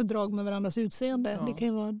svårt att fördra med varandras utseende. Det kan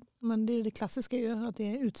ju vara, men det är det klassiska ju, att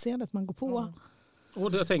det är utseendet man går på.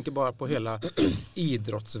 Och jag tänker bara på hela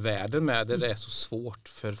idrottsvärlden med det är så svårt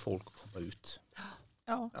för folk att komma ut.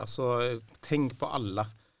 Ja. Alltså tänk på alla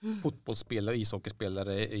fotbollsspelare,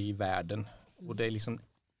 ishockeyspelare i världen. Och det är liksom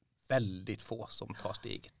väldigt få som tar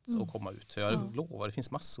steget och komma ut. Så jag lovar, det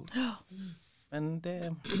finns massor. Men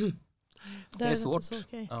det är svårt.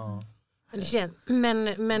 Okay. Ja.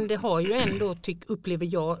 Men det har ju ändå,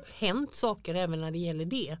 upplever jag, hänt saker även när det gäller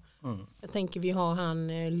det. Jag tänker vi har han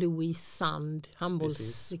Louis Sand,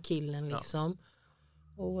 handbollskillen liksom.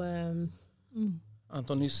 Och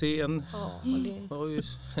Anton Hysén.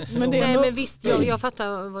 Men visst, jag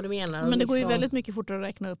fattar vad du menar. Men det går ju väldigt mycket fortare att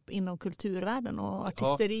räkna upp inom kulturvärlden och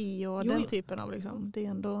artisteri och den typen av liksom. Det är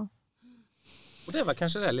ändå... Och det var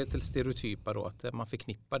kanske det lite stereotypa då, att man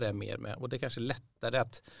förknippar det mer med. Och det är kanske lättare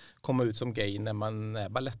att komma ut som gay när man är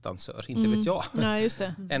ballettdansör, inte vet jag. Ja, just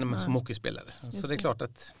det. Än som hockeyspelare. Så det är klart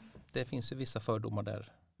att det finns ju vissa fördomar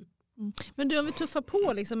där. Men du, har vi tuffat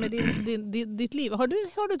på liksom med ditt liv. Har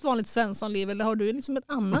du ett vanligt svenssonliv eller har du liksom ett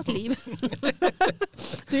annat liv?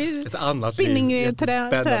 Du är ett annat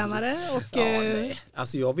spinningtränare och...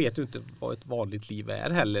 Alltså jag vet ju inte vad ett vanligt liv är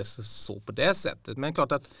heller så på det sättet. Men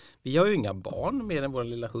klart att vi har ju inga barn mer än vår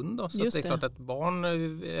lilla hund då, så det är klart att barn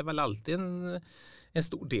är väl alltid en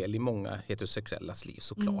stor del i många heterosexuellas liv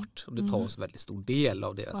såklart. Och det tar oss väldigt stor del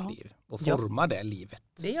av deras liv och formar det livet.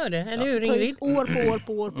 Det gör det, eller hur Ingrid? År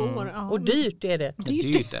på år. Ja. Och dyrt är det.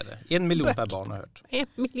 Dyrt är det. 1 miljon per barn har jag hört. 1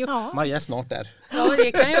 miljon. Ja. Maja är snart där. Ja,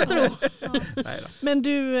 det kan jag tro. Men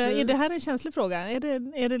du, är det här en känslig fråga?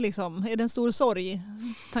 Är det en stor sorg?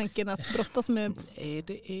 Tanken att brottas med... Nej,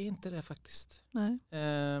 det är inte det faktiskt. Nej.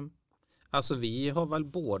 Alltså vi har väl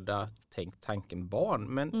båda tänkt tanken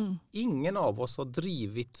barn, men ingen av oss har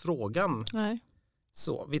drivit frågan. Nej.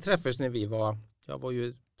 Så vi träffades när jag var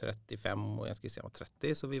ju 35 och jag ska säga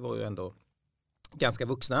 30, så vi var ju ändå ganska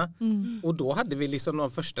vuxna. Och då hade vi liksom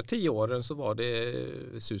de första 10 åren så var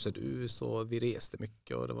det susadus och vi reste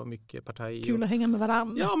mycket och det var mycket partaj. Kul att hänga med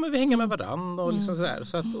varandra. Ja, men vi hänger med varandra och liksom sådär.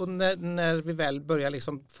 Så att, och när vi väl började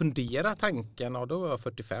liksom fundera tanken, då var jag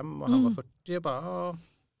 45 och han var 40, jag bara...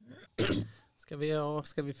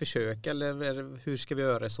 Ska vi försöka eller hur ska vi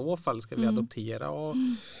göra i så fall? Ska vi adoptera? Och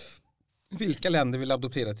vilka länder vill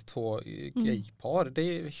adoptera till 2 gaypar? Det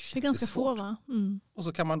är ganska få, va? Och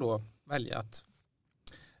så kan man då välja att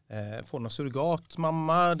få någon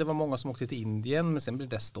surrogatmamma. Det var många som åkte till Indien, men sen blev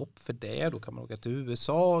det stopp för det. Då kan man åka till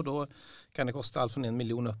USA. Då kan det kosta allt från 1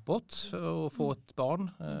 miljon uppåt att få ett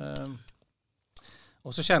barn.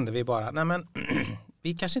 Och så kände vi bara, nej men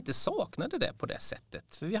vi kanske inte saknade det på det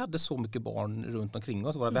sättet. För vi hade så mycket barn runt omkring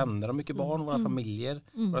oss. Våra vänner har mycket barn, våra familjer,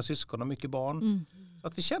 våra syskon har mycket barn. Så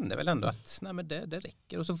att vi kände väl ändå att nej men det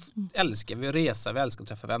räcker. Och så älskar vi att resa, vi älskar att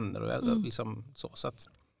träffa vänner. Och liksom så att,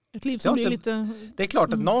 ett liv som blir lite... Det är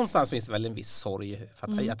klart att någonstans finns det väl en viss sorg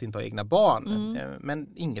för att inte ha egna barn. Men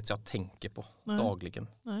inget jag tänker på dagligen.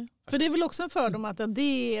 Nej. För det är väl också en fördom att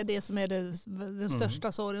det är det som är den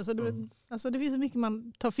största sorgen. Så det finns så mycket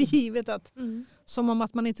man tar för givet att som om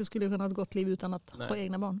att man inte skulle kunna ha ett gott liv utan att ha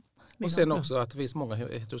egna barn. Och sen också att det finns många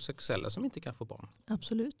heterosexuella som inte kan få barn.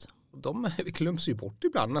 Absolut. De glöms ju bort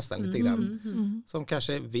ibland nästan lite grann. Som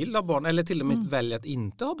kanske vill ha barn eller till och med väljer att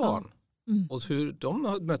inte ha barn. Och hur de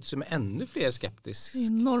har mött sig med ännu fler skeptiska.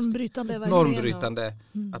 Normbrytande.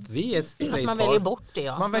 Att vi är att man väljer bort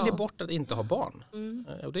det. Man väljer bort att inte ha barn.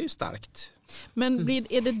 Och det är ju starkt. Men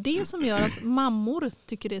är det som gör att mammor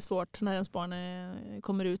tycker det är svårt när ens barn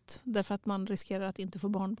kommer ut? Därför att man riskerar att inte få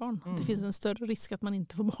barnbarn. Det finns en större risk att man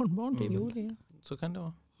inte får barnbarn. Typ. Så kan det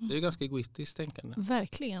vara. Det är ju ganska egoistiskt tänkande.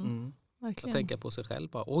 Verkligen. Att tänka på sig själv.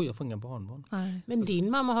 Bara, jag får inga barnbarn. Nej. Men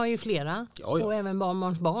din mamma har ju flera. Ja. Och även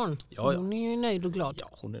barnbarns barn. Ja. Hon är ju nöjd och glad. Ja,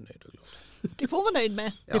 hon är nöjd och glad. Det får vara nöjd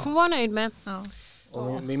med. Det får vara nöjd med. Ja.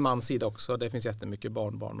 Och min mans sida också. Det finns jättemycket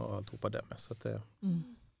barnbarn och alltihopa där med. Så att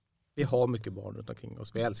Vi har mycket barn runt omkring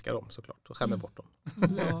oss. Vi älskar dem såklart och skämmer bort dem.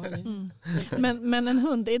 Men en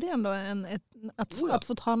hund, är det ändå att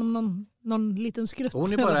få ta någon liten skrutt?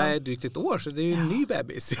 Hon är bara drygt ett år så det är ju en ny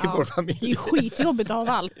bebis i vår familj. Det är skitjobbigt av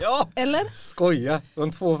allt. Ja, eller? Skoja.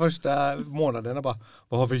 De 2 första månaderna bara,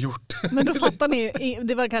 vad har vi gjort? Men då fattar ni,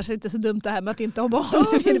 det var kanske inte så dumt det här med att inte ha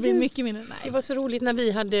barn. Det blir mycket mindre. Nej. Det var så roligt när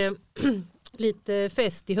vi hade lite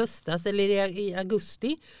fest i höstas eller i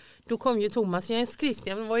augusti. Då kom ju Thomas och Jens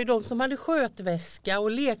Christian. Det var ju de som hade skötväska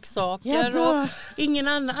och leksaker. Och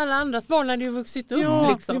alla andras barn hade ju vuxit upp.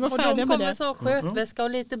 Ja, liksom. Och de kom med så skötväska och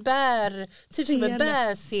lite bär. Typ som en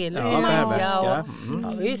bärsele. Ja, bärväska.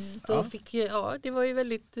 Ja, visst. Det var ju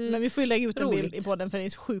väldigt men vi får ju lägga ut en roligt. bild i podden för det är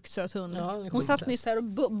en sjukt söt hund. Ja, hon satt nyss här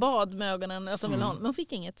och bad med ögonen att hon ville ha, men hon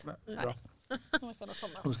fick inget. Nej. Bra.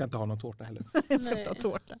 Hon ska inte ha någon tårta heller. Jag ska inte ha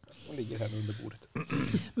tårta. Hon ligger här under bordet.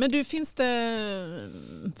 Men du, finns det,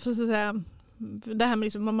 för att säga, det här med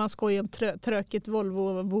liksom, man skojar om trökigt,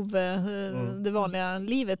 Volvo, vovve, det vanliga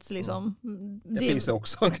livet liksom. Det finns det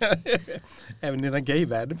också. Även i den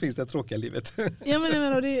gayvärlden finns det tråkiga livet. Ja, men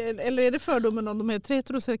eller är det fördomen om de här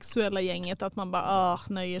heterosexuella gänget att man bara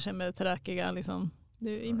nöjer sig med tråkiga liksom.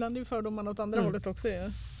 Ibland är det fördomar åt andra hållet också. Ja.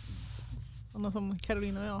 Sådana som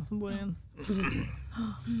Carolina och jag som bor i en...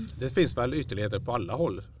 Det finns väl ytterligheter på alla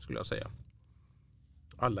håll skulle jag säga.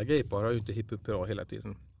 Alla gaypar har ju inte hipp hurra hela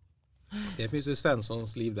tiden. Det finns ju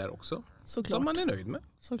Svenssons liv där också. Såklart. Som man är nöjd med.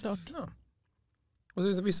 Såklart. Ja. Och så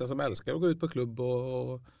finns det vissa som älskar att gå ut på klubb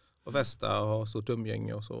och festa och ha stort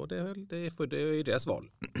umgänge och så. Det är deras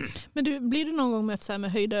val. Men blir du någon gång mött så här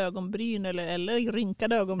med höjda ögonbryn eller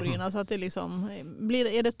rynkade ögonbryn? Alltså att det liksom,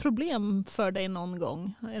 är det ett problem för dig någon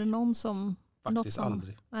gång? Är det någon som... Faktiskt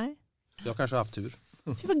aldrig. Nej. Jag kanske har haft tur.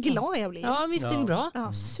 Fy vad glad jag blir. Ja, visst är det bra.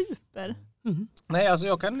 Ja, super. Nej, alltså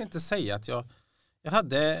jag kan inte säga att jag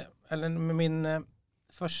hade, eller med min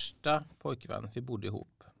första pojkvän, vi bodde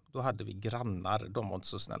ihop, då hade vi grannar, de var inte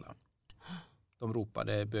så snälla. De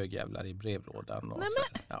ropade bögjävlar i brevlådan. Och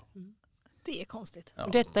så. Det är konstigt. Ja.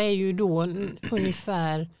 Och detta är ju då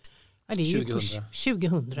ungefär 2000.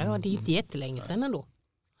 Ja, det är inte jättelänge sedan ändå.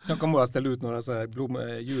 Jag kommer ihåg att ställa ut några så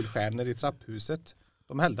här julstjärnor i trapphuset.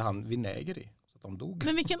 De hällde han vinäger i. Så att de dog.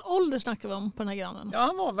 Men vilken ålder snackar vi om på den här grannen? Ja,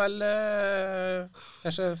 han var väl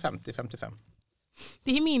kanske 50-55.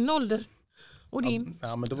 Det är min ålder. Och din.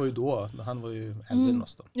 Ja, men det var ju då. Han var ju äldre än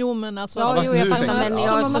oss då. Jo, men alltså...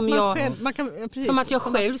 Som att jag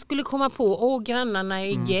själv skulle komma på, grannarna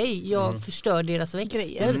är gay, jag förstör deras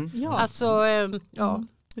växter. Ja. Alltså,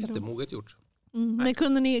 Jättemoget gjort. Men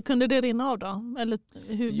kunde det rinna av då? Eller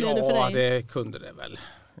hur blev det för dig? Ja, det kunde det väl.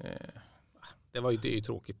 Det är ju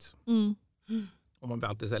tråkigt. Och man blir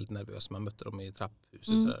alltid så lite nervös. Man mötte dem i trapphuset.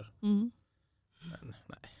 Sådär. Men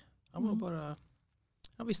nej, han var bara...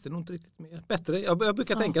 Jag visste nog inte riktigt mer. Bättre. Jag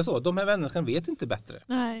brukar tänka så. De här vännerna vet inte bättre.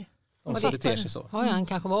 Nej. De får beter sig så. Ja, han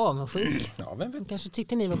kanske var avundsjuk. Ja, vem vet. Han kanske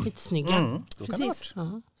tyckte ni var skitsnygga. Precis.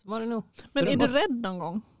 Ja, så var det nog. Men är du rädd någon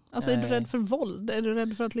gång? Alltså är du rädd för våld? Är du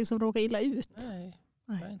rädd för att liksom råka illa ut? Nej,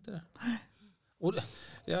 jag är inte det. Och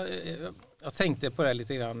jag tänkte på det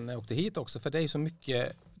lite grann när jag åkte hit också. För det är ju så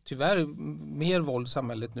mycket, tyvärr, mer våld i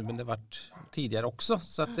samhället nu än det varit tidigare också.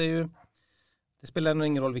 Så att det spelar nog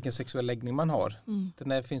ingen roll vilken sexuell läggning man har.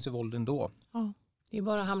 Det finns ju våld ändå. Ja. Det är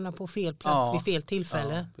bara att hamna på fel plats vid fel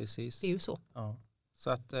tillfälle. Ja, precis. Det är ju så. Ja. Så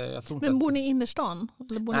att, jag tror men bor ni i innerstan?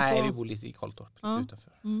 Eller bor nej, vi bor lite i Kolltorp.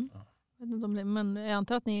 Utanför. Ja. Men jag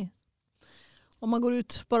antar att ni... Om man går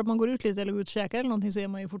ut, bara man går ut lite eller går ut och käkar eller någonting så är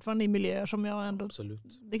man ju fortfarande i miljöer som jag ändå... Absolut.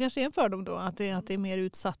 Det kanske är en fördom då att det är mer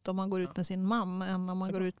utsatt om man går ut med sin man än om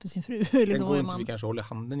man går ut med sin fru. Liksom, går inte vi kanske håller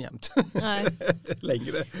handen jämt. Nej.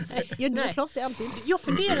 Längre. Nej. Klart det alltid. Jag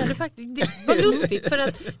funderade faktiskt, det var lustigt för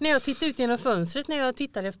att när jag tittade ut genom fönstret när jag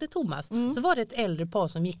tittade efter Thomas så var det ett äldre par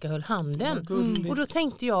som gick och höll handen. Och då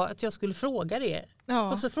tänkte jag att jag skulle fråga det.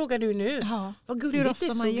 Ja. Och så frågar du nu. Ja. Vad gulligt det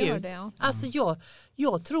såg man gör ut. det. Ja. Alltså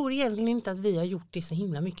jag tror egentligen inte att vi har gjort det så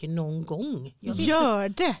himla mycket någon gång. Gör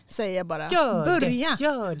det, säger jag bara.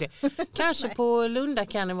 Gör det. Kanske på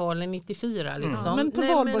Lundakarnevalen 94 liksom. Men på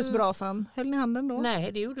Valborgsbrasan, höll ni handen då?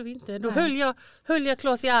 Nej, det gjorde vi inte. Då höll jag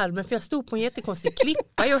Claes i armen för jag stod på en jättekonstig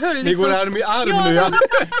klippa. Jag höll ni går arm i arm nu. Ja.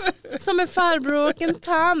 Som en farbror och en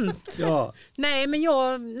tant. Ja. Nej, men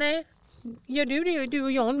nej. Gör du det? Du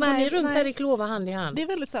och John? Går ni runt där i Klova hand i hand? Det är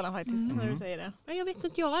väldigt sällan faktiskt när du säger det. Men jag vet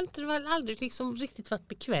inte, jag har aldrig liksom riktigt varit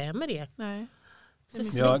bekväm med det. Nej.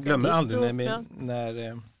 Jag glömmer aldrig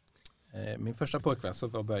när min första pojkvän så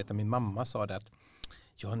var börjat min mamma sa det att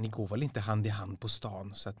ni går väl inte hand i hand på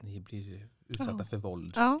stan så att ni blir utsatta för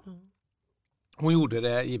våld. Ja. Hon gjorde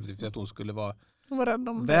det givetvis för att hon skulle vara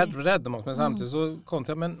rädd om oss. Men samtidigt så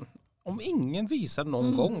kontra, men Om ingen visar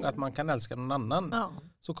någon gång att man kan älska någon annan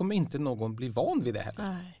så kommer inte någon bli van vid det här.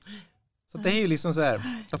 Nej. Så det är ju liksom så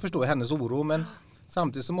här, jag förstår hennes oro, men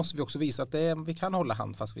samtidigt så måste vi också visa att vi kan hålla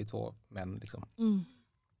hand fast vi är 2 män. Liksom.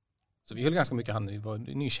 Så vi höll ganska mycket hand när vi var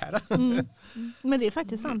nykära. Men det är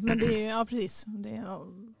faktiskt sant. Men det är, precis.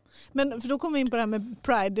 Men för då kommer vi in på det här med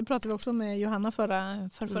Pride. Det pratade vi också med Johanna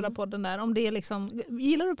förra podden där. Om det är liksom,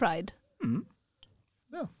 gillar du Pride?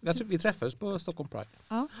 Ja, vi träffades på Stockholm Pride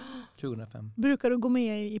 2005. Brukar du gå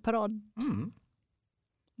med i parad?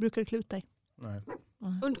 Brukar du klä ut dig? Nej.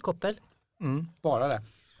 Hundkoppel. Bara det.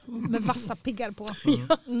 Med vassa piggar på.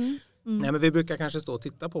 Nej, men vi brukar kanske stå och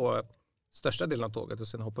titta på största delen av tåget och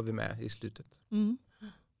sen hoppar vi med i slutet.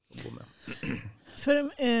 Och går med. För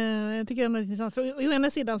jag tycker det är intressant. För å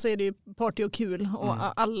ena sidan så är det ju party och kul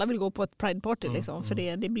och alla vill gå på ett Pride-party liksom, för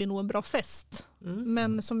det blir nog en bra fest.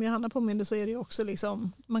 Men som Johanna påminner så är det ju också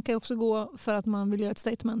liksom, man kan ju också gå för att man vill göra ett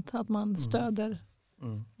statement, att man stöder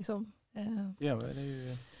liksom, Ja,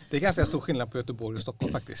 det är ganska stor skillnad på Göteborg och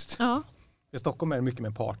Stockholm faktiskt. Ja. I Stockholm är det mycket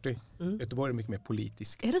mer party. Göteborg är mycket mer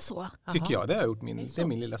politisk. Är det så? Tycker jag. Det har jag gjort. Det är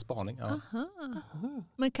min lilla spaning. Ja.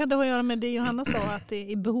 Men kan det ha att göra med det Johanna sa, att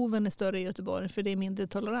behoven är större i Göteborg för det är mindre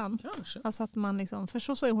tolerant? Kanske. Alltså att man liksom, för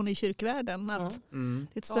så sa hon i kyrkvärlden att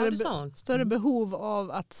det är ett större behov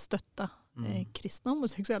av att stötta kristna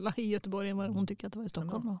homosexuella i Göteborg än vad hon tycker att det var i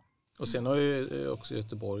Stockholm. Och sen har ju också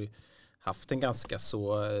Göteborg haft en ganska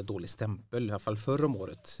så dålig stämpel, i alla fall förra om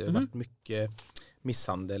året. Det har varit mycket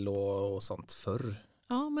misshandel och sånt förr.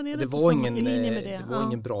 Ja, men är det var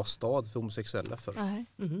ingen bra stad för homosexuella förr. Nej.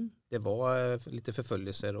 Det var lite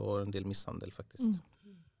förföljelser och en del misshandel faktiskt.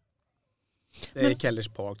 Det är Kellers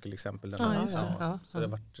Park till exempel. Så det har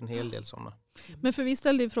varit en hel del sådana. Men för vi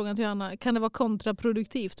ställde ju frågan till Johanna, kan det vara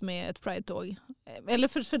kontraproduktivt med ett Pride-tåg? Eller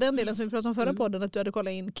för den delen som vi pratade om förra podden, att du hade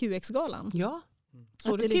kollat in QX-galan. Ja,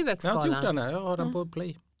 så du Jag har QX-galan? inte gjort den här, jag har den på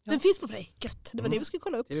Play. Den finns på Play, gött. Det var det vi skulle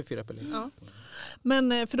kolla upp. TV4 Play. Ja.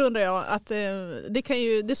 Men för då undrar jag att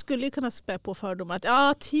det skulle ju kunna spä på fördomar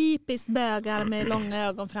att typiskt bögar med långa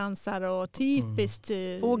ögonfransar och typiskt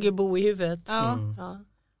fågelbo i huvudet. Ja.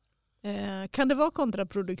 Kan det vara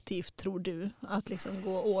kontraproduktivt, tror du, att liksom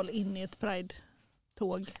gå all in i ett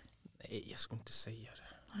Pride-tåg? Nej, jag skulle inte säga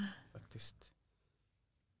det faktiskt.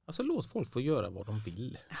 Alltså låt folk få göra vad de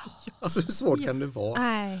vill. Alltså hur svårt kan det vara?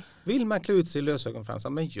 Nej. Vill man klä ut sig i lösögonfransar,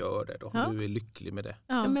 men gör det då. Du är lycklig med det.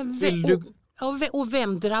 Ja. Men och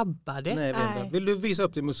vem drabbar det? Nej. Vill du visa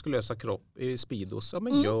upp din muskulösa kropp i Speedos,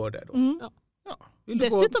 men gör det då.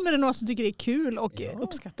 Dessutom är det någon som tycker det är kul och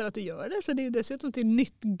uppskattar att du gör det. Så det är dessutom till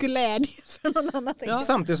nytt glädje för någon annan.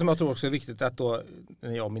 Samtidigt som jag tror också är viktigt att då,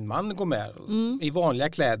 när jag och min man går med i vanliga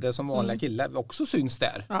kläder som vanliga killar också syns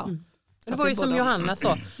där. Ja. Det var ju som Johanna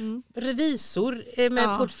sa, revisor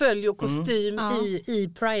med portfölj och kostym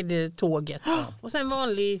i Pride-tåget. Och sen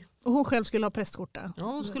vanlig... Och hon själv skulle ha prästskjorta. Ja,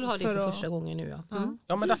 hon skulle ha det för första gången nu.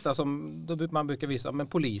 Ja, men detta som man brukar visa, men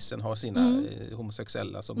polisen har sina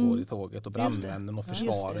homosexuella som går i tåget och brandmännen och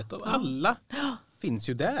försvaret och alla finns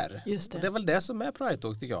ju där. Just det. Och det är väl det som är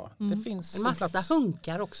Pride-tåg tycker jag. Det finns en massa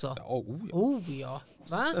hunkar också. Ja.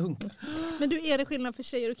 Massa hunkar. Men du, är det skillnad för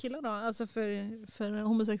tjejer och killar då? Alltså för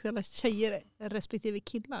homosexuella tjejer respektive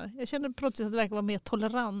killar? Jag känner på något sätt att det verkar vara mer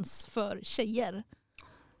tolerans för tjejer.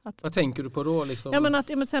 Vad tänker du på då? Liksom? Ja, men att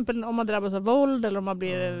till exempel om man drabbas av våld eller om man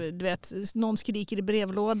blir, du vet, någon skriker i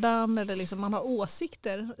brevlådan eller liksom man har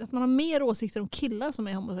åsikter. Att man har mer åsikter om killar som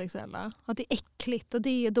är homosexuella. Att det är äckligt och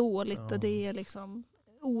det är dåligt och det är liksom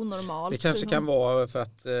onormalt. Det kanske kan vara för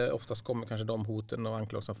att oftast kommer kanske de hoten och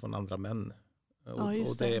anklagelser från andra män.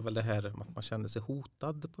 Och det är väl det här att man känner sig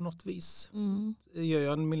hotad på något vis. Gör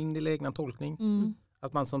jag min lilla egna tolkning.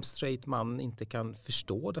 Att man som straight man inte kan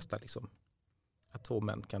förstå detta liksom. Att 2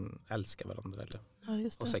 män kan älska varandra eller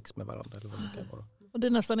ha sex med varandra. Eller vad det kan vara. Och det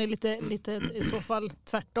nästan är lite i så fall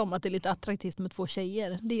tvärtom, att det är lite attraktivt med 2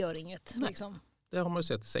 tjejer. Det gör inget. Liksom. Det har man ju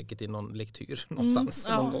sett säkert i någon lektyr någonstans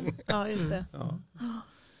någon gång. Ja, just det.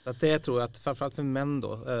 Så att det tror jag att framförallt för män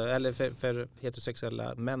då, eller för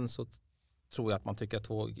heterosexuella män så tror jag att man tycker att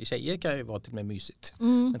 2 tjejer kan ju vara till och med mysigt.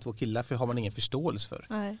 Men 2 killar har man ingen förståelse för.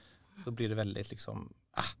 Nej. Då blir det väldigt liksom,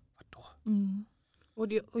 vadå?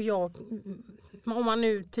 Och jag, om man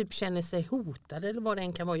nu typ känner sig hotad eller vad det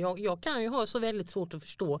än kan vara. Jag kan ju ha så väldigt svårt att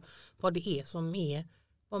förstå vad det är som är,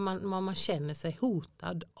 vad man känner sig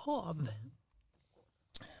hotad av.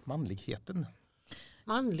 Manligheten.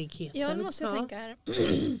 Ja, det måste jag tänka här.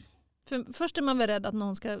 För först är man väl rädd att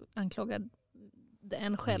någon ska anklaga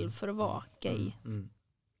en själv för att vara gay.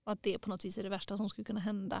 Och att det på något vis är det värsta som skulle kunna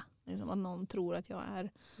hända. Liksom att någon tror att jag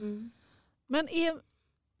är. Men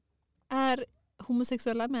är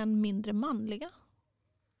homosexuella män mindre manliga?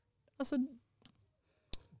 Alltså,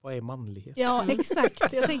 Vad är manlighet? ja,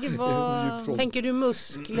 exakt. Jag tänker vad... Tänker du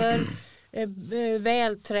muskler,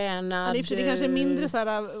 vältränad, Ja, det kanske är mindre så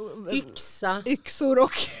här, yxor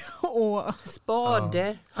och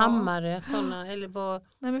spade, hammare, sådana, eller vad?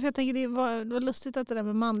 Nej, men för jag tänker det var lustigt att det där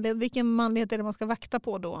med manlighet. Vilken manlighet är det man ska vakta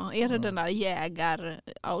på då? Är det den där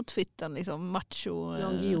jägar-outfitten, liksom macho?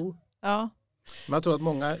 Jan Guillou. Ja. Men jag tror att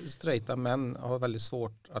många straighta män har väldigt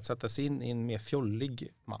svårt att sätta sig in i en mer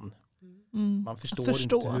fjollig man. Man förstår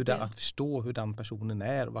inte att förstå hur den personen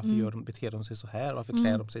är. Varför beter de sig så här? Varför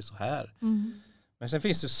klär de sig så här? Men sen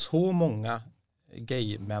finns det så många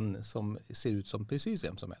gay-män som ser ut som precis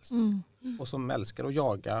vem som helst. Och som älskar att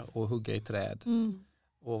jaga och hugga i träd.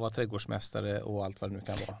 Och vara trädgårdsmästare och allt vad det nu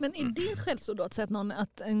kan vara. Men är det ett skällsord då att säga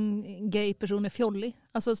att en gay person är fjollig?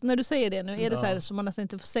 Alltså när du säger det nu, är det så här som man nästan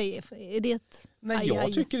inte får säga? Är det ett... Nej,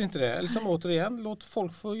 jag tycker inte det. Eller som återigen, låt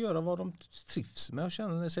folk få göra vad de trivs med och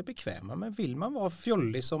känner sig bekväma. Men vill man vara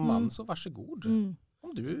fjollig som man så varsågod.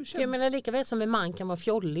 Om du känner... Jag menar lika väl som en man kan vara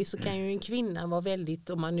fjollig så kan ju en kvinna vara väldigt,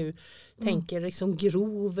 om man nu tänker liksom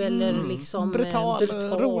grov eller liksom brutal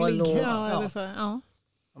rolig. Eller så, ja.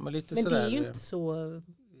 Ja, men lite men sådär, det är ju inte så...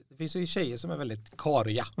 Det finns ju tjejer som är väldigt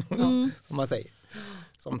karga, som man säger.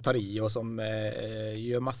 Som tar i och som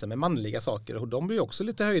gör massor med manliga saker. Och de blir också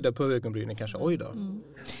lite höjda på ögonbrynen kanske. Oj då.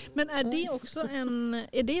 Men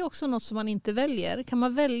är det också något som man inte väljer? Kan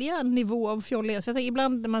man välja en nivå av fjollighet? För jag tänker,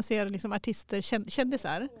 ibland när man ser liksom artister,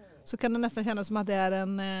 kändisar, så kan det nästan kännas som att det är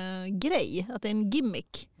en grej. Att det är en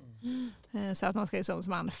gimmick. Så att man ska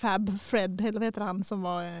som han Fab Fred, eller vad heter han som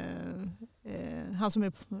var han som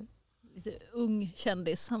är lite ung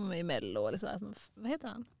kändis, han var med i Mello eller så. Vad heter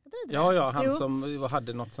han? Ja, han som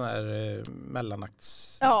hade något sån här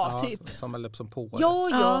mellanakts... Ja, typ. Som på.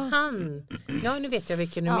 Ja, han. Ja, nu vet jag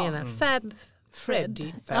vilken du menar. Fab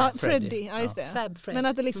Freddy. Freddy, ja just det. Fab Fred. Men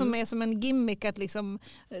att det liksom är som en gimmick att liksom,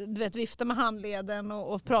 du vet, vifta med handleden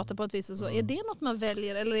och prata på ett vis och så. Är det något man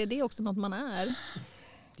väljer eller är det också något man är?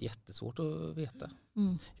 Jättesvårt att veta.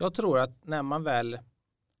 Jag tror att när man väl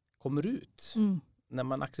kommer ut, när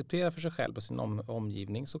man accepterar för sig själv och sin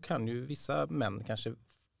omgivning, så kan ju vissa män kanske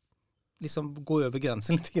liksom gå över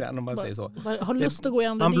gränsen lite grann, om man säger så. Har lust att gå i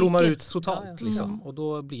andra man blommar diket. ut totalt liksom, och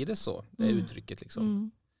då blir det så, det uttrycket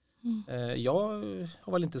liksom. Jag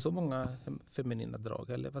har väl inte så många feminina drag,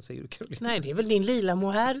 eller vad säger du, Caroline? Nej, det är väl din lila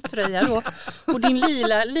mohairtröja då. Och din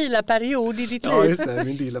lila period i ditt liv. Ja, just det,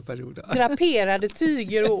 min lila period. Draperade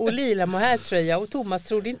tyger och lila mohairtröja. Och Thomas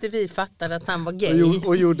trodde inte vi fattade att han var gay.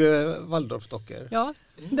 Och gjorde Waldorfdockor. Ja.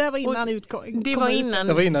 Det var innan utgång. Det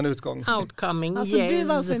var innan utgång. Outcoming, alltså, yes. Du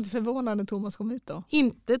var alltså inte förvånad när Thomas kom ut då?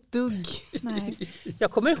 Inte ett dugg. Nej.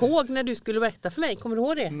 Jag kommer ihåg när du skulle berätta för mig. Kommer du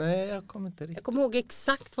ihåg det? Nej, jag kommer inte riktigt. Jag kommer ihåg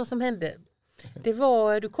exakt vad som hände. Det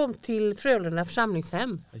var, du kom till Frölunda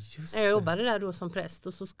församlingshem. Jag jobbade där då som präst.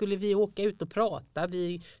 Och så skulle vi åka ut och prata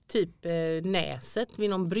vid typ Näset, vid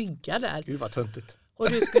någon brygga där. Gud vad töntigt. Och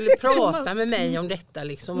du skulle prata med mig om detta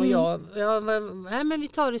liksom. Och jag nej men vi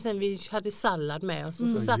tar det sen, vi hade sallad med oss. Och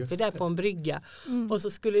så satt vi där på en brygga. Och så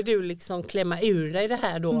skulle du liksom klämma ur dig det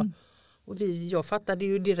här då. Och jag fattade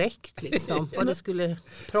ju direkt liksom vad det skulle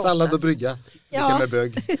pratas. Sallad och brygga, lika med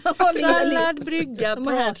bög. Sallad, brygga,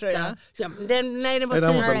 prata. Ja,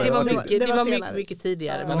 det var mycket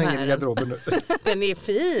tidigare. Den hänger i garderoben nu. Den är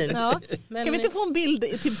fin. Ja. Kan vi inte få en bild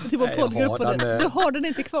till vår poddgrupp på den? Du har den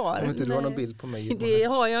inte kvar. Om inte du har någon bild på mig. Det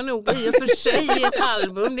har jag nog i och för sig i ett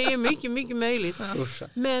album. Det är mycket, mycket möjligt.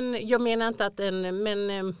 Men jag menar inte att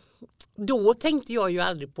då tänkte jag ju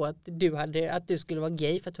aldrig på att du skulle vara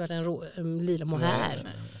gay för att du hade en lila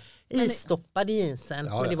mohair. Istoppad i jeansen.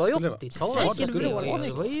 Ja, men det var ju 80-tal.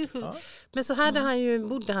 Men så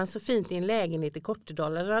bodde han så fint i en lägenhet i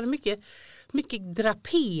Kortedala. Det hade mycket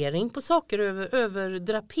drapering på saker över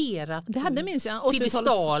draperat. Det hade minns jag.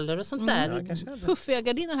 Piedestaler och sånt där. Puffiga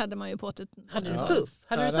gardiner hade man ju på. Hade du puff?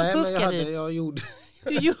 Hade du så puffgardin? Jag gjorde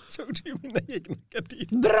ju mina egna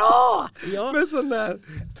gardiner. Bra! Ja. Med sån där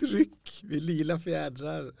tryck vid lila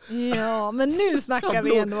fjädrar. Ja, men nu snackar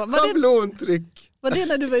vi ändå. Schablontryck. Var det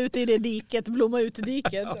när du var ute i det diket, blomma ut i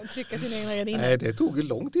diket och trycka sina egna gardiner? Nej, det tog ju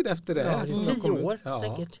lång tid efter det. Ja, 10 år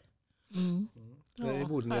säkert. Det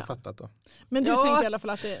borde ni ha fattat då. Men du tänkte i alla fall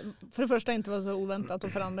att det för det första inte var så oväntat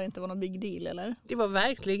och för det andra inte var någon big deal, eller? Det var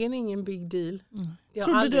verkligen ingen big deal.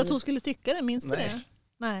 Trodde du att hon skulle tycka det? Minns du det?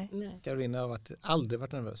 Nej. Carolina har aldrig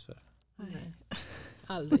varit nervös för. Nej.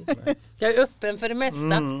 Aldrig. Nej. Jag är öppen för det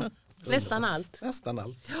mesta. Nästan allt.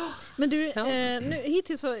 Men du, nu,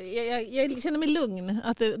 hittills så, jag känner mig lugn.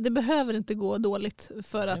 Att det behöver inte gå dåligt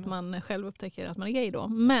för att man själv upptäcker att man är gay då.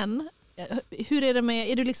 Men Hur är det med,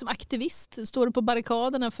 är du liksom aktivist? Står du på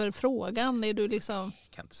barrikaderna för frågan? Är du liksom...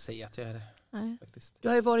 Jag kan inte säga att jag är det. Nej. Faktiskt. Du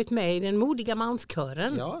har ju varit med i den modiga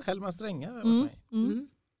manskören. Ja, Hellmans drängar har jag varit med. Mm.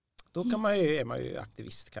 Då är man ju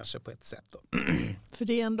aktivist kanske på ett sätt. Då. För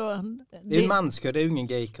det är ändå... Det är ju en manskör, det är ju ingen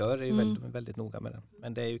gaykör. Det är ju väldigt noga med det.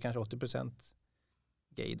 Men det är ju kanske 80%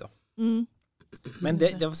 gay då. Mm. Men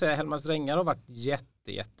det får säga, Hellmans drängar har varit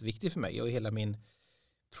jätteviktigt för mig och hela min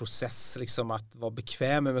process liksom att vara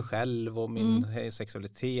bekväm med mig själv och min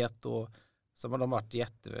sexualitet och så har de varit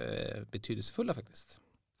jättebetydelsefulla faktiskt.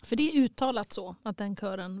 För det är uttalat så att den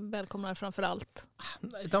kören välkomnar framför allt.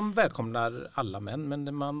 De välkomnar alla män,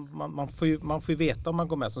 men man får ju veta om man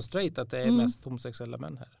går med som straight att det är mest homosexuella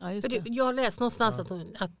män här. Ja, just det. Jag har läst någonstans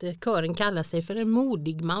att kören kallar sig för en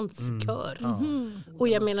modig manskör. Och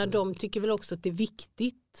jag menar, de tycker väl också att det är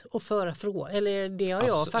viktigt att föra frågor. Eller det har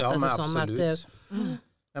jag fattat det som. Att,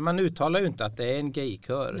 men man uttalar ju inte att det är en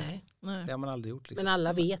gaykör. Nej. Det har man aldrig gjort. Liksom. Men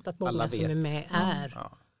alla vet att många som är med är.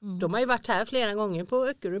 Ja. De har ju varit här flera gånger på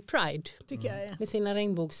Öckerö Pride. Tycker jag är. Med sina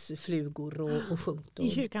regnbågsflugor och sjungt.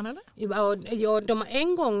 I kyrkan eller? Ja,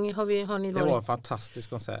 en gång har ni varit... Det var en fantastisk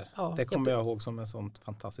konsert. Ja, det kommer jag ihåg som en sånt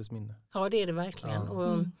fantastiskt minne. Ja, det är det verkligen.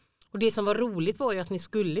 Ja. Och det som var roligt var ju att ni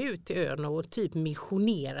skulle ut till ön och typ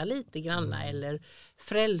missionera lite granna eller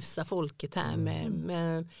frälsa folket här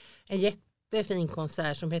med en jättefin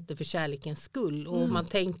konsert som hette För kärlekens skull. Och man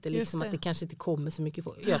tänkte liksom att det kanske inte kommer så mycket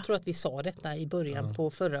folk. Jag tror att vi sa detta i början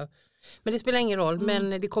på förra. Men det spelar ingen roll. Men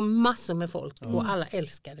det kom massor med folk och alla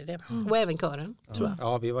älskade det. Och även kören, tror jag.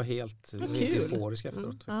 Ja, vi var helt euforiska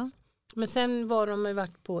efteråt faktiskt. Men sen var de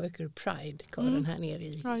varit på Öckerö Pride-kören här nere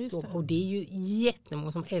i just det. Och det är ju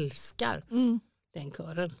jättemånga som älskar den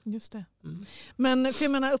kören. Just det. Men för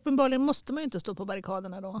jag menar, uppenbarligen måste man ju inte stå på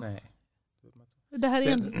barrikaderna då. Nej. Det här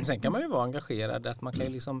är sen kan man ju vara engagerad. Att man kan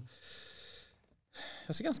ju liksom...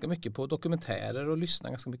 Jag ser ganska mycket på dokumentärer och lyssnar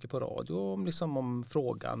ganska mycket på radio om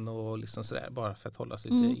frågan och liksom sådär, bara för att hålla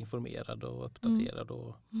sig lite informerad och uppdaterad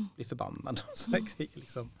och bli förbannad. Och sådär,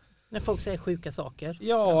 liksom. När folk säger sjuka saker.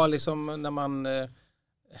 Ja, liksom när man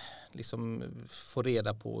liksom får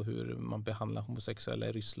reda på hur man behandlar homosexuella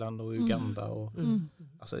i Ryssland och Uganda. Och,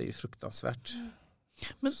 alltså det är ju fruktansvärt.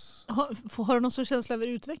 Men har du någon sorts känsla över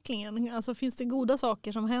utvecklingen? Alltså, finns det goda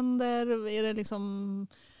saker som händer? Är det liksom,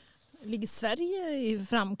 ligger Sverige i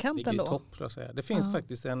framkanten då? Ligger i topp, skulle jag säga. Det finns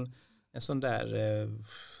faktiskt en sån där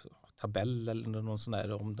tabell eller någon sån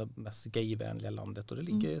där om det mest gayvänliga landet och det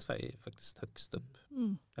ligger Sverige faktiskt högst upp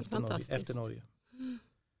efter Norge.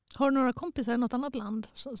 Har du några kompisar i något annat land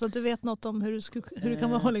så att du vet något om hur det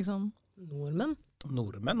kan vara liksom?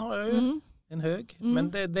 Normen har jag ju. En hög.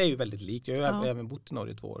 Men det är ju väldigt likt. Jag har även bott i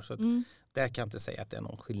Norge 2 år. Så att där kan jag inte säga att det är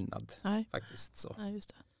någon skillnad. Nej. Faktiskt. Så. Nej,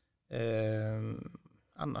 just det.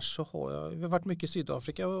 Annars så har jag varit mycket i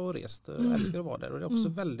Sydafrika och rest. Jag älskar att vara där. Och det är också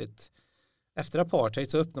väldigt... Efter apartheid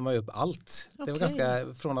så öppnar man ju upp allt. Okay. Det var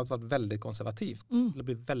ganska från att vara väldigt konservativt. Det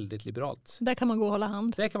blir väldigt liberalt. Där kan man gå och hålla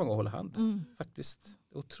hand. Där kan man gå och hålla hand. Faktiskt.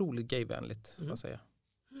 Det är otroligt gayvänligt. Får jag säga.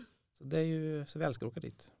 Så det är ju... Så vi älskar att åka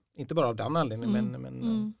dit. Inte bara av den anledningen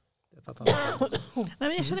men Nej,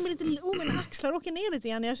 men jag känner mig lite mina axlar åker ner lite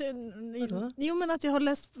grann. Men att jag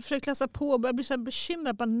har försökt läsa på och börjar bli så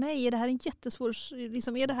bekymrad. Bara, nej, är det här en jättesvår,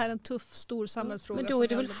 liksom, är det här en tuff, stor samhällsfråga? Men då är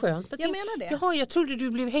det väl skönt att jag menar det. Jaha, jag trodde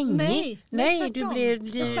du blev hängig. Nej,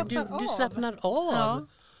 du slappnar av. Ja.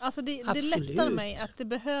 Alltså det lättar mig att det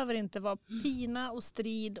behöver inte vara pina och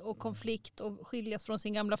strid och konflikt och skiljas från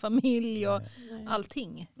sin gamla familj och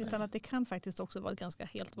allting. Utan att det kan faktiskt också vara ett ganska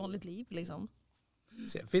helt vanligt liv liksom.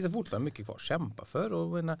 Sen finns det fortfarande mycket kvar att kämpa för.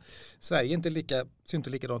 Och, Sverige ser inte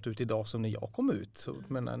likadant ut idag som när jag kom ut.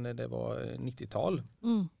 När det var 90-tal.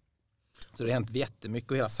 Så det har hänt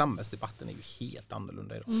jättemycket och hela samhällsdebatten är ju helt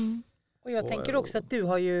annorlunda idag. Och jag tänker också att du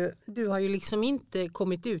har ju liksom inte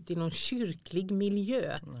kommit ut i någon kyrklig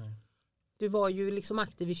miljö. Nej. Du var ju liksom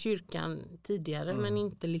aktiv i kyrkan tidigare men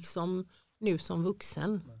inte liksom nu som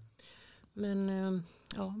vuxen. Men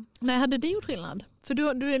ja. Nej, hade det gjort skillnad? För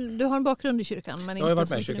du har en bakgrund i kyrkan. Men jag har varit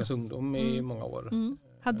med i kyrkans ungdom i många år.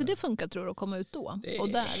 Hade det funkat tror du att komma ut då? Och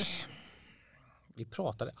där? Vi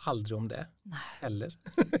pratade aldrig om det. Nej. Heller.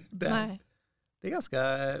 Nej. Det är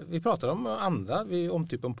ganska, vi pratar om andra, om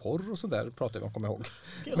typ om porr och sådär pratar vi om, kommer ihåg.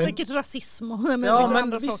 Säkert rasism och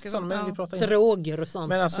andra saker. Men vi pratar droger och sånt.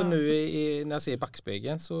 Men alltså nu när jag ser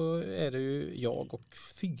backspegeln så är det ju jag och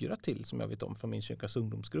 4 till som jag vet om från min kyrkas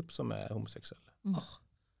ungdomsgrupp som är homosexuella.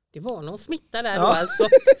 Det var någon smitta där då alltså.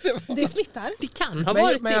 Det smittar. Det kan ha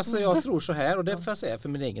varit men alltså jag tror så här, och det får jag säga för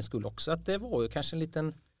min egen skull också, att det var ju kanske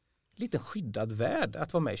en liten skyddad värld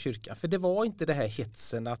att vara med i kyrkan. För det var inte det här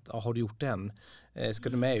hetsen att har du gjort det än? Ska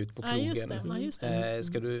du med ut på krogen? Just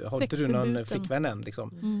det. Har inte du någon flickvän än?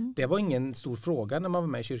 Liksom? Det var ingen stor fråga när man var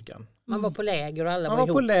med i kyrkan. Man var på läger och alla var ihop.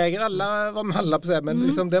 Man var på läger, alla var med alla på så här, men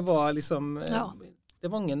liksom, det var liksom... Det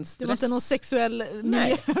var ingen stress. Det var inte någon sexuell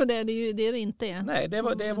miljö, det är det inte. Nej, det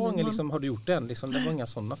var ingen liksom, har du gjort den? Liksom, det var inga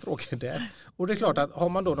sådana frågor där. Och det är klart att har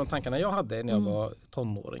man då de tankarna jag hade när jag var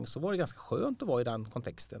tonåring så var det ganska skönt att vara i den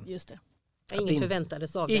kontexten. Just det. Inget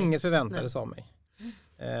förväntades av dig. Inget förväntades av mig.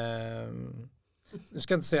 Nu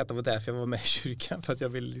ska jag inte säga att det var därför jag var med i kyrkan för att jag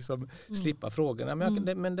ville liksom slippa frågorna.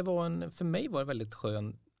 Men det var för mig var det väldigt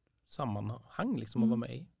skön sammanhang liksom, att vara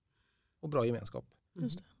med i. Och bra gemenskap.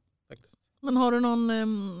 Just det. Faktiskt. Men har du någon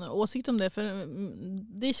åsikt om det? För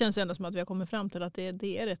det känns ändå som att vi har kommit fram till att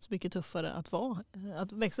det är rätt mycket tuffare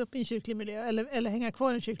att växa upp i en kyrklig miljö eller hänga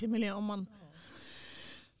kvar i en kyrklig miljö om man...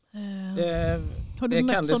 har du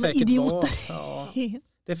mött sådana idioter? Ja.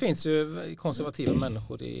 Det finns ju konservativa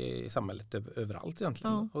människor i samhället överallt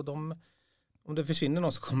egentligen. Ja. Och om det försvinner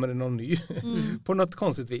någon så kommer det någon ny på något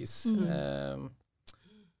konstigt vis.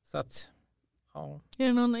 Så att... Ja.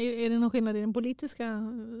 Är det någon skillnad i den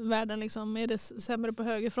politiska världen? Liksom? Är det sämre på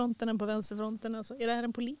högerfronten än på vänsterfronten? Alltså, är det här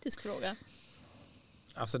en politisk fråga?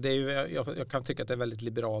 Alltså det är ju, jag kan tycka att det är väldigt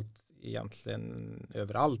liberalt egentligen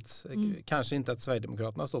överallt. Kanske inte att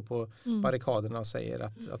Sverigedemokraterna står på barrikaderna och säger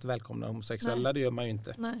att välkomna homosexuella. Nej. Det gör man ju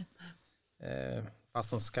inte. Nej.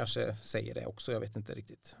 Fast de kanske säger det också, jag vet inte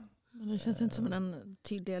riktigt. Men det känns inte som den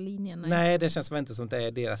tydliga linjen. Nej, det känns väl inte som det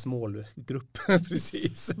är deras målgrupp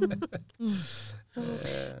precis.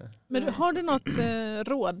 Men har du något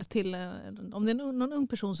råd till om det är någon ung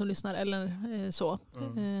person som lyssnar eller så?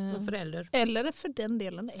 Förälder. Eller för den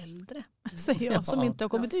delen äldre, säger jag, som inte har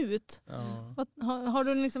kommit ut. Ja. Har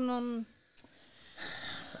du liksom någon...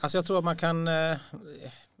 Alltså jag tror att man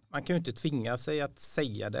kan ju inte tvinga sig att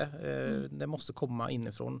säga det. Det måste komma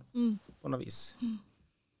inifrån på något vis.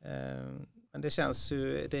 Men det känns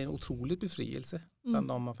ju, det är en otrolig befrielse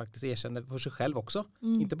om man faktiskt erkänner för sig själv också.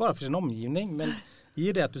 Inte bara för sin omgivning, men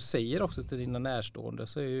i det att du säger också till dina närstående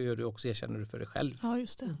så gör du också, erkänner du för dig själv. Ja,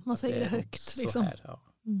 just det. Man säger det högt. Liksom. Här, ja.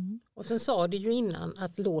 Och sen sa du ju innan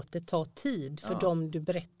att låt det ta tid för dem du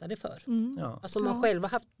berättade för. Ja. Alltså man själv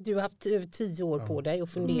du har haft över 10 år på dig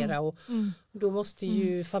att fundera och då måste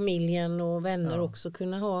ju familjen och vänner också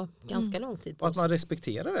kunna ha ganska lång tid på sig. Och att man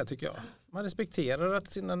respekterar det tycker jag. Man respekterar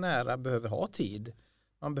att sina nära behöver ha tid.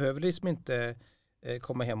 Man behöver liksom inte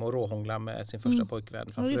komma hem och råhångla med sin första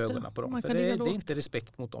pojkvän framför ögonen på dem. För det är inte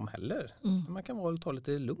respekt mot dem heller. Man kan ta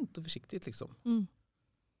lite lugnt och försiktigt liksom.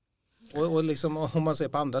 Och liksom, om man ser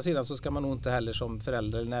på andra sidan så ska man nog inte heller som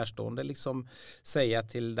förälder eller närstående liksom säga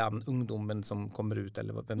till den ungdomen som kommer ut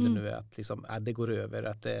eller vem det nu är att liksom, det går över,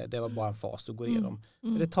 att det var bara en fas du går igenom.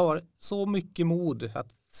 Det tar så mycket mod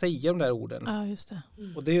att säga de där orden. Ja, just det.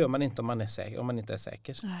 Och det gör man inte om man inte är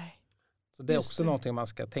säker. Nej. Så det är också någonting man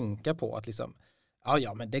ska tänka på att liksom,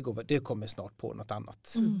 men det kommer snart på något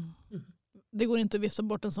annat. Det går inte att vifta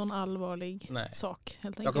bort en sån allvarlig sak.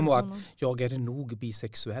 Helt enkelt. Jag kommer ihåg att jag är nog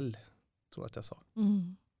bisexuell, tror jag att jag sa.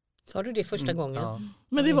 Sa du det första gången? Ja.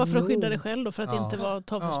 Men det var för att skydda dig själv då, för att inte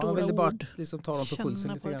ta för stora ord. Jag ville bara liksom ta dem på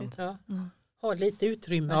pulsen lite grann. Ha lite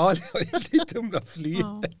utrymme. Ja, lite undanfly.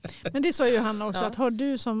 Ja. Men det sa ju Hanna också, att har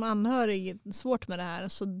du som anhörig svårt med det här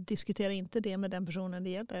så diskutera inte det med den personen det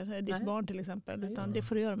gäller. Ditt barn till exempel. Utan det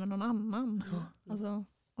får du göra med någon annan. Alltså,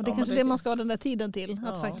 och det är kanske det man ska ha den där tiden till.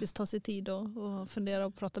 Att faktiskt ta sig tid och fundera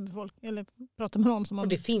och prata med folk. Eller prata med någon som och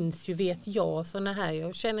det finns ju, vet jag, såna här.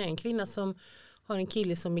 Jag känner en kvinna som har en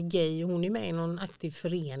kille som är gay och hon är med i någon aktiv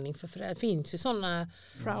förening för föräldrar. Det finns ju sådana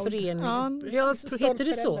föreningar. Ja, heter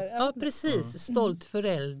det så? Ja, precis. Stolt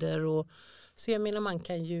förälder. Och, så jag menar man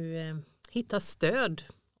kan ju hitta stöd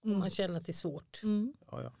om man känner att det är svårt.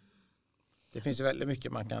 Ja. Det finns ju väldigt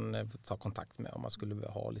mycket man kan ta kontakt med om man skulle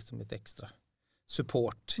ha liksom ett extra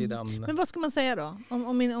support i den. Men vad ska man säga då?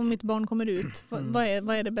 Om mitt barn kommer ut, vad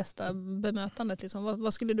är det bästa bemötandet? Liksom?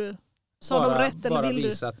 Vad skulle du... Bara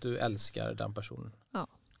visa att du älskar den personen. Ja.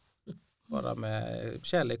 Bara med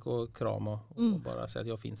kärlek och kram och bara säga att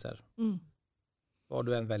jag finns här. Vad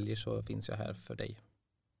du än väljer så finns jag här för dig.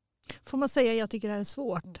 Får man säga att jag tycker det här är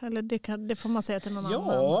svårt? Eller det får man säga till någon annan?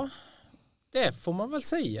 Ja, det får man väl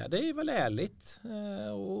säga. Det är väl ärligt.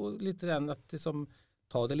 Och lite den att liksom,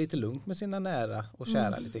 ta det lite lugnt med sina nära och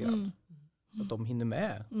kära lite grann. Så att de hinner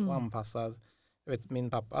med och anpassa. Jag vet, min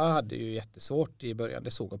pappa hade ju jättesvårt i början.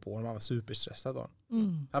 Det såg jag på honom. Han var superstressad.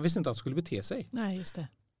 Han visste inte att han skulle bete sig. Nej, just det.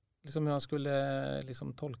 liksom hur han skulle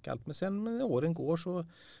liksom tolka allt. Men sen när åren går så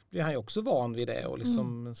blir han ju också van vid det och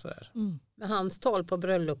liksom sådär. Med hans tal på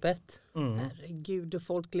bröllopet. Herregud, och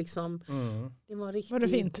folk liksom det var riktigt. Var det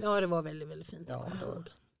fint? Ja, det var väldigt, väldigt fint. Ja.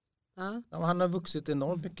 Ja. Ja, han har vuxit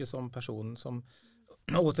enormt mycket som person som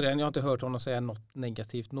återigen, jag har inte hört honom säga något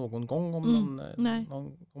negativt någon gång om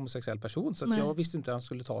någon homosexuell person. Så att jag visste inte att han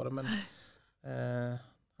skulle ta det. Men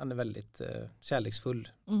han är väldigt kärleksfull.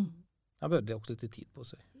 Han behövde också lite tid på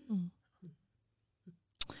sig.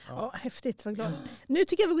 Ja, häftigt, vad glad. Nu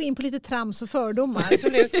tycker jag vi går in på lite trams och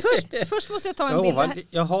fördomar. först måste jag ta en bild. Här.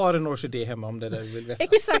 Jag har en orkidé hemma om det där du vill veta.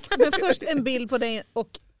 Exakt, men först en bild på dig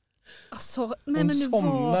och alltså, nej men nu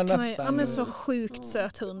vaknar nästan. ja, men så sjukt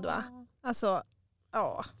söt hund va? Alltså,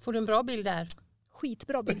 ja. Får du en bra bild där?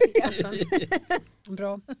 Skitbra bild tycker jag.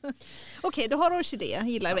 Bra. Okej, du har orkidé,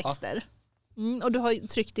 gillar växter. Och du har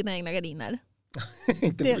tryckt dina egna gardiner.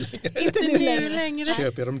 Inte nu längre.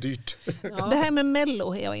 Köper jag dem dyrt. Ja. Det här med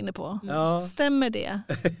Mello är jag inne på. Ja. Stämmer det?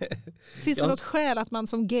 Finns det något skäl att man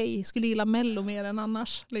som gay skulle gilla Mello mer än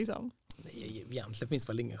annars? Liksom? Nej, egentligen finns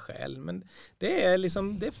väl ingen skäl. Men det är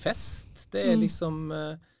liksom, det är fest. Det är liksom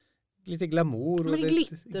lite glamour. Men och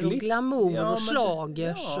glitter och glamour och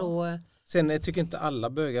slagers. Ja. Och... Sen jag tycker inte alla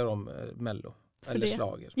bögar om Mello. För eller det.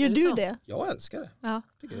 slager. Gör du det? Jag älskar det. Ja.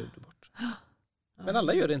 Tycker det är underbart. Men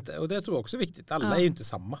alla gör det inte. Och det tror jag också är viktigt. Alla är ju inte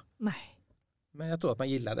samma. Nej. Men jag tror att man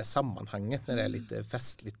gillar det sammanhanget när det är lite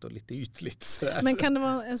festligt och lite ytligt. Sådär. Men kan det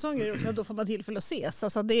vara en sån grej också att då får man tillfälle att ses?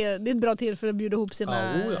 Alltså det är ett bra tillfälle att bjuda ihop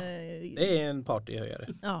sina... Ja. Det är en partyhöjare.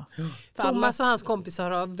 Ja. Thomas och hans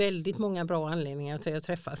kompisar har väldigt många bra anledningar till att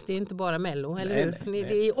träffas. Det är inte bara Mello, eller hur? Nej.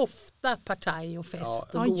 Det är ofta partaj och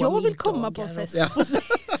fest och goda jag vill middagar komma på fest.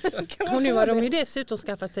 Och nu har de ju dessutom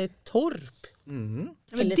skaffat sig ett torp. Men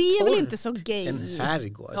det är väl inte så gay? En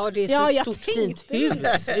herrgård. Ja, det är så stort fint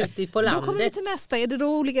hus ute på landet. Då kommer vi till nästa. Är det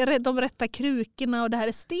då de rätta krukorna och det här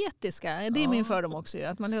estetiska? Det är min fördom också.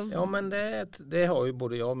 Att man... Ja, men det har ju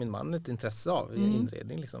både jag och min man ett intresse av i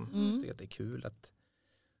inredning. Liksom. Jag tycker att det är kul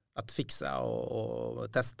att fixa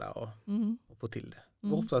och testa och få till det.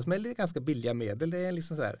 Och oftast med ganska billiga medel. Det är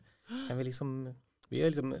liksom så här, kan vi liksom... Vi har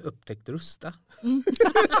liksom upptäckt Rusta. Man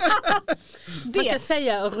kan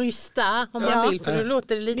säga Rysta om man vill, för då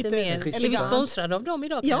låter det lite mer... Eller vi sponsrade av dem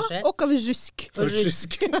idag kanske. Ja, och av Rysk.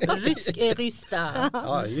 Rysk är Rysta.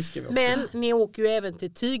 Ja, Rysk är vi också. Men ni åker ju även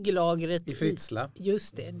till tyglagret. I Fritsla.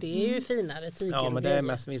 Just det, det är ju finare tyger. Ja, men det är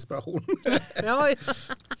mest med inspiration. Ja.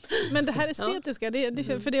 Men det här estetiska,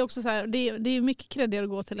 för det är också så här, det är mycket kreddigare att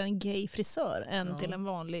gå till en gay frisör än till en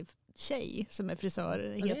vanlig tjej som är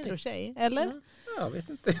frisör, hetero-tjej, eller? Jag vet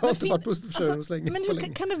inte, jag har inte varit prostitution så länge. Men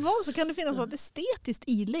hur kan det vara så? Kan det finnas något estetiskt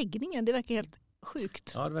i läggningen? Det verkar helt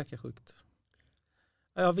sjukt. Ja, det verkar sjukt.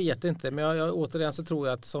 Jag vet inte, men jag återigen så tror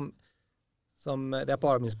jag att som det är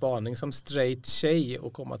bara min spaning, som straight tjej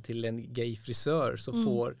och komma till en gay frisör så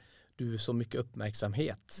får du så mycket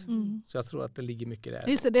uppmärksamhet. Så jag tror att det ligger mycket där.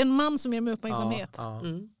 Just det, det är en man som ger mig uppmärksamhet. Ja.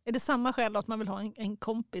 Är det samma skäl att man vill ha en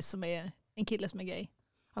kompis som är en kille som är gay?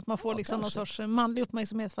 Att man får liksom någon sorts manlig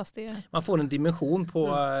uppmärksamhet fast det är... Man får en dimension på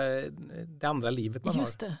det andra livet man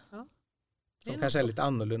Just det. har. Som kanske är lite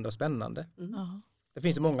annorlunda och spännande. Det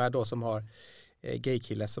finns ju många då som har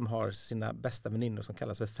gaykillar som har sina bästa väninnor som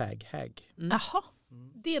kallas för fag-hag. Jaha,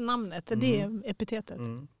 det är namnet, det är epitetet.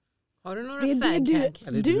 Har du några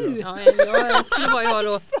fag-hag? Du! Ja, jag skulle vara jag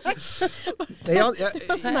då.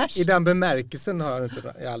 I den bemärkelsen har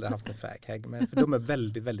jag aldrig haft en fag-hag, men för de är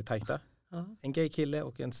väldigt, väldigt tajta. En gay kille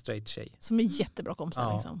och en straight tjej. Som är jättebra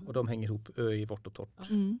kompisar. Liksom. Och de hänger ihop i vårt och torrt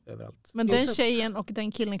överallt. Men den tjejen och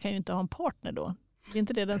den killen kan ju inte ha en partner då. Det är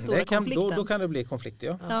inte det den stora konflikten. Då kan det bli konflikt,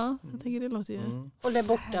 ja. Ja, jag tänker det låter ju... Håll dig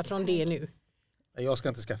borta från det nu. Jag ska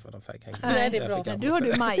inte skaffa någon fag-hag. Nej, det är bra. Du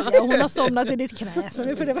har Maja, hon har somnat i ditt knä. Så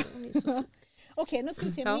nu får det vara... Okej, nu ska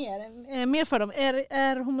vi se mer för dem.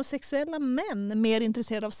 Är homosexuella män mer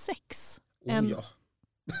intresserade av sex? Ja.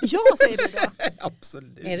 Ja, säger du då.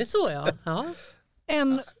 Absolut. Är det så, ja?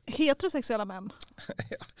 Än heterosexuella män? Det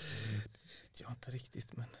vet jag inte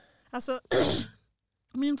riktigt. Men... Alltså,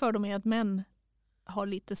 min fördom är att män har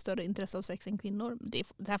lite större intresse av sex än kvinnor.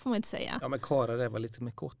 Det här får man inte säga. Ja, men karlar är väl lite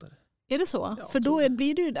mer kåtare. Är det så? Ja, för då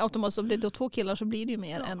blir det ju automatiskt, om det är då 2 killar så blir det ju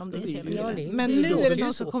mer än om det är tjej. Ja, men nu är det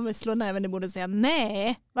någon som kommer slå näven i bordet och säga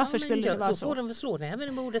nej, varför skulle det vara så? Då får de väl slå näven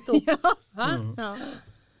i bordet då.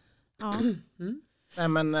 Nej,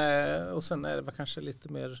 men och sen är det väl kanske lite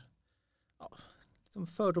mer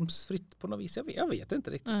fördomsfritt på något vis. Jag vet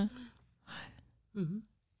inte riktigt.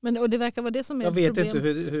 Men, och det verkar vara det som är Jag vet problem. inte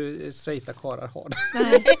hur straighta karlar har det.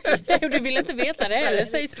 Nej. Du vill inte veta det heller,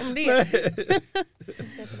 säg som det.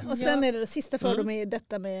 Och sen är det sista fördom är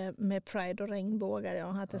detta med pride och regnbågar.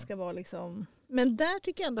 Ja, att det ska vara liksom... Men där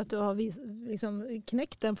tycker jag ändå att du har liksom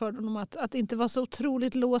knäckt den fördom om att inte vara så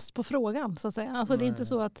otroligt låst på frågan. Så att säga. Alltså det är inte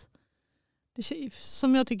så att...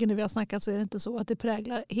 som jag tycker när vi har snackat så är det inte så att det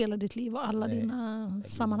präglar hela ditt liv och alla dina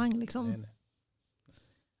sammanhang. Liksom. Nej.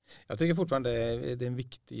 Jag tycker fortfarande det är en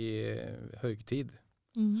viktig högtid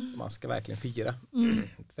som man ska verkligen fira.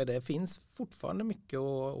 För det finns fortfarande mycket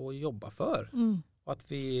att jobba för. Och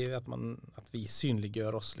att vi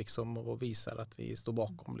synliggör oss liksom, och visar att vi står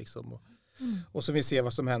bakom. Liksom, och så vi ser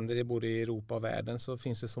vad som händer i både Europa och världen, så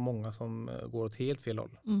finns det så många som går åt helt fel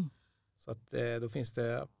håll. Så att då finns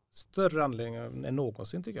det större anledningar än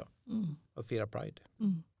någonsin tycker jag att fira Pride.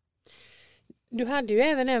 Du hade ju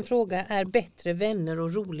även en fråga, är bättre vänner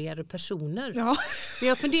och roligare personer? Ja. Men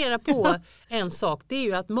jag funderar på en sak, det är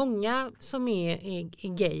ju att många som är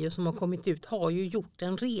gay och som har kommit ut har ju gjort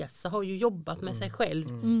en resa, har ju jobbat med sig själv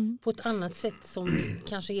på ett annat sätt som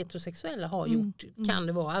kanske heterosexuella har gjort, kan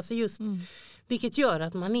det vara. Alltså just, vilket gör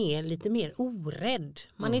att man är lite mer orädd.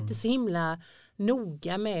 Man är inte så himla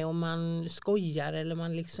noga med om man skojar eller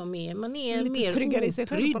man liksom man är lite mer tryggare i sig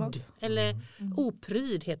själv på opryd. något. Eller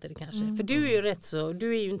opryd heter det kanske. För du är ju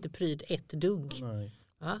du är ju inte pryd ett dugg. Nej,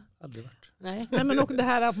 Va? aldrig varit. Nej. Nej, men och det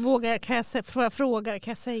här att kan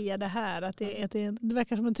jag säga det här? Att det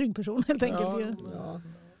verkar som en trygg person helt enkelt. ju. Ja.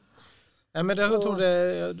 Nej, men jag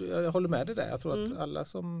håller med dig där. Jag tror att alla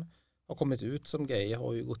som har kommit ut som gay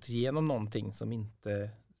har ju gått igenom någonting som inte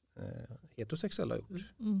heterosexuella har gjort.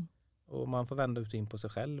 Och man får vända ut in på sig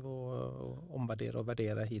själv och omvärdera och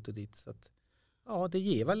värdera hit och dit. Så att, ja,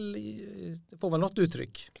 det får väl något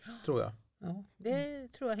uttryck, tror jag. Ja, det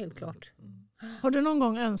tror jag helt klart. Har du någon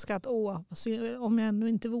gång önskat om jag ännu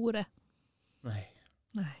inte vore? Nej,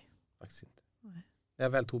 Nej. faktiskt inte. Jag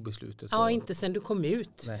väl tog beslutet. Så... Ja, inte sen du kom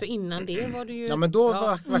ut. Nej. För innan det var du ju... Ja, men då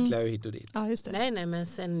vacklade jag hit och dit. Ja, just det. Nej, men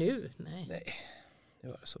sen nu. Nej. Det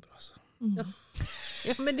var så bra så.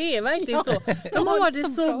 Ja, men det är verkligen så. De har det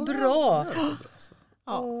så bra. Det var så bra så.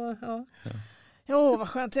 Ja. Ja, vad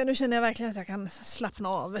skönt. Nu känner jag verkligen att jag kan slappna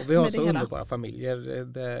av. Och vi har med så det hela. underbara familjer.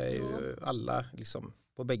 Det är ju alla liksom,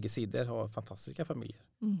 på bägge sidor har fantastiska familjer.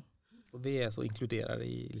 Och vi är så inkluderade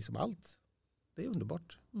i liksom allt. Det är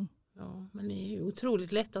underbart. Ja, men ni är ju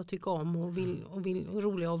otroligt lätta att tycka om och vill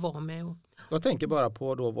roliga att vara med. Jag tänker bara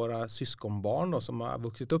på då våra syskonbarn då, som har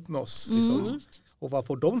vuxit upp med oss. Liksom, och vad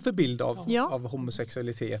får de för bild av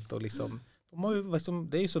homosexualitet? Och liksom,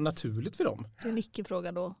 det är ju så naturligt för dem. Det är en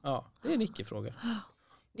icke-fråga då. Ja, det är en icke-fråga.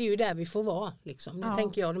 Det är ju där vi får vara. Liksom. Nu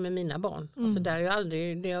tänker jag det med mina barn. Alltså,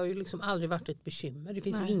 det har ju liksom aldrig varit ett bekymmer. Det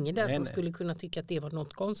finns ju ingen där som skulle kunna tycka att det var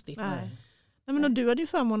något konstigt. Nej, men och du hade ju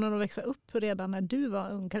förmånen att växa upp redan när du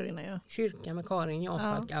var ung, Carolina. Ja. Kyrka med Karin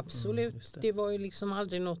Janfalk, absolut. Det var ju liksom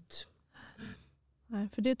aldrig något... Nej,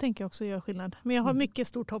 för det tänker jag också gör skillnad. Men jag har mycket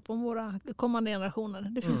stort hopp om våra kommande generationer.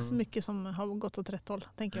 Det finns mycket som har gått åt rätt håll,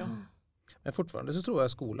 tänker jag. Men fortfarande så tror jag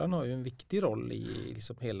att skolan har ju en viktig roll i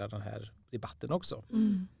liksom hela den här debatten också.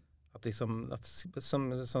 Att liksom,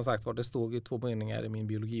 som sagt var, det stod i 2 meningar i min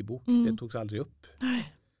biologibok. Det togs aldrig upp.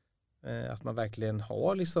 Att man verkligen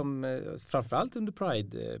har liksom, framförallt under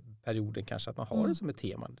Pride-perioden kanske, att man har det som ett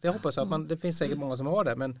tema. Det hoppas jag att det finns säkert många som har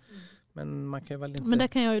det, men man kan väl inte... Men där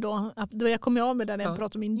kan jag ju då jag kom av med det när jag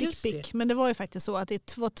pratade om min dickpic. Men det var ju faktiskt så att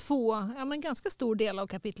det var 2, ganska stor del av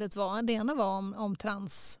kapitlet var, det ena var om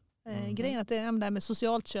transgrejen, att det är det här med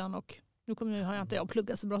socialt kön och nu har jag inte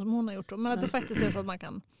pluggat så bra som hon har gjort, men att det faktiskt är så att man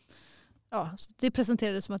kan, det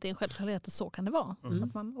presenterades som att det är en självklarhet att så kan det vara.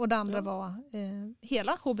 Och det andra var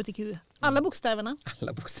hela HBTQ, alla bokstäverna.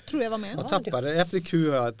 Tror jag var med. Jag tappade, efter Q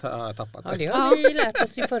har jag tappat det. Ja, det har vi lärt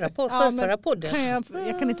oss i förra podden.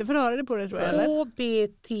 Jag kan inte förhöra det på det, tror jag. Eller?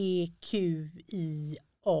 HBTQIA+.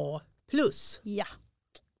 Ja.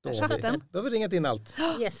 Då har vi ringat in allt.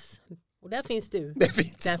 Yes. Och där finns du.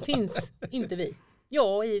 Där finns inte vi.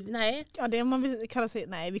 Nej. Ja, det man vill kalla sig.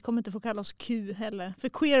 Nej, vi kommer inte få kalla oss Q heller. För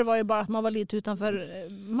queer var ju bara att man var lite utanför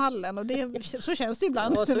mallen, och så känns det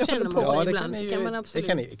ibland. Ja, så känner man sig ibland. Kan man absolut.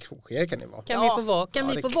 Kan ni vara. Kan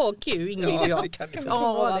vi få vara Q, Ingrid? Ja, det kan ni få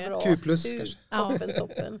vara. Q plus kanske.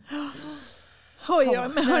 Toppen. Oj,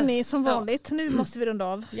 men hörni, som vanligt, nu måste vi runda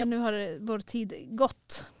av. För nu har vår tid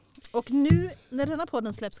gått. Och nu när denna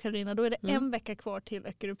podden släpps, Carolina, då är det en vecka kvar till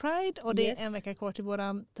Öckerö Pride, och det är en vecka kvar till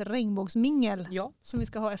våran regnbågsmingel som vi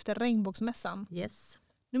ska ha efter regnbågsmässan. Yes.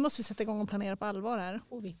 Nu måste vi sätta igång och planera på allvar här.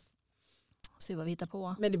 Får vi. Se vad vi hittar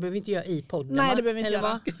på. Men det behöver vi inte göra i podden. Nej, det behöver vi inte eller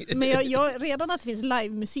göra. Men jag redan att det finns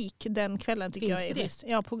livemusik den kvällen tycker Finns jag är det? schysst.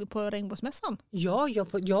 Ja, på Regnbågsmässan. Ja,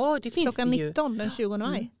 det finns Klockan det ju. 19 den 20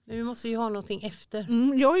 maj. Men vi måste ju ha någonting efter.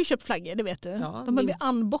 Jag har ju köpt flaggor, det vet du. Ja, De har vi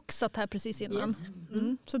unboxat här precis innan.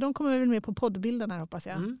 Yes. Så de kommer väl med på poddbilden här hoppas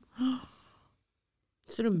jag.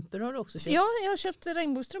 Strumpor har du också köpt. Ja, jag har köpt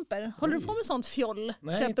regnbågsstrumpor. Håller du på med sånt fjoll?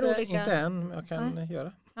 Nej, Köper inte än, men jag kan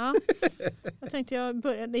göra. Ja. Jag tänkte jag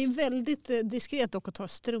börjar. Det är väldigt diskret dock att ta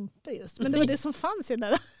strumpor just. Men det var det som fanns i den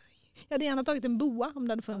där. Jag hade gärna tagit en boa om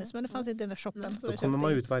det hade funnits, men det fanns inte i den där shoppen. Då kommer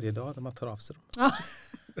man ut varje dag när man tar av sig dem. Ja.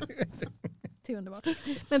 Det är underbart.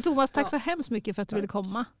 Men Thomas, tack så hemskt mycket för att du ville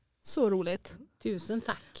komma. Så roligt. Tusen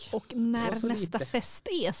tack. Och när nästa fest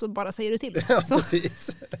är så bara säger du till. Ja, Så.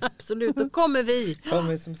 precis. Absolut, då kommer vi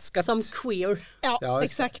Kommer som skatt. som queer. Ja,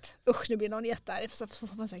 exakt. Usch, nu blir någon jättearg. Så får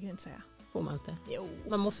man säkert inte säga. Får man inte. Jo.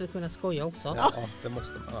 Man måste kunna skoja också. Ja, det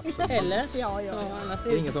måste man absolut. Eller? Ja. Annars Det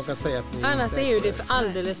är ingen som kan säga att ni annars inte är ju det för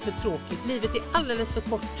alldeles för tråkigt. Livet är alldeles för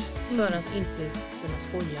kort för att inte kunna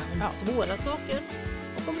skoja om svåra saker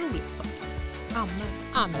och om roliga saker. Amen.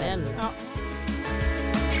 Amen. Ja.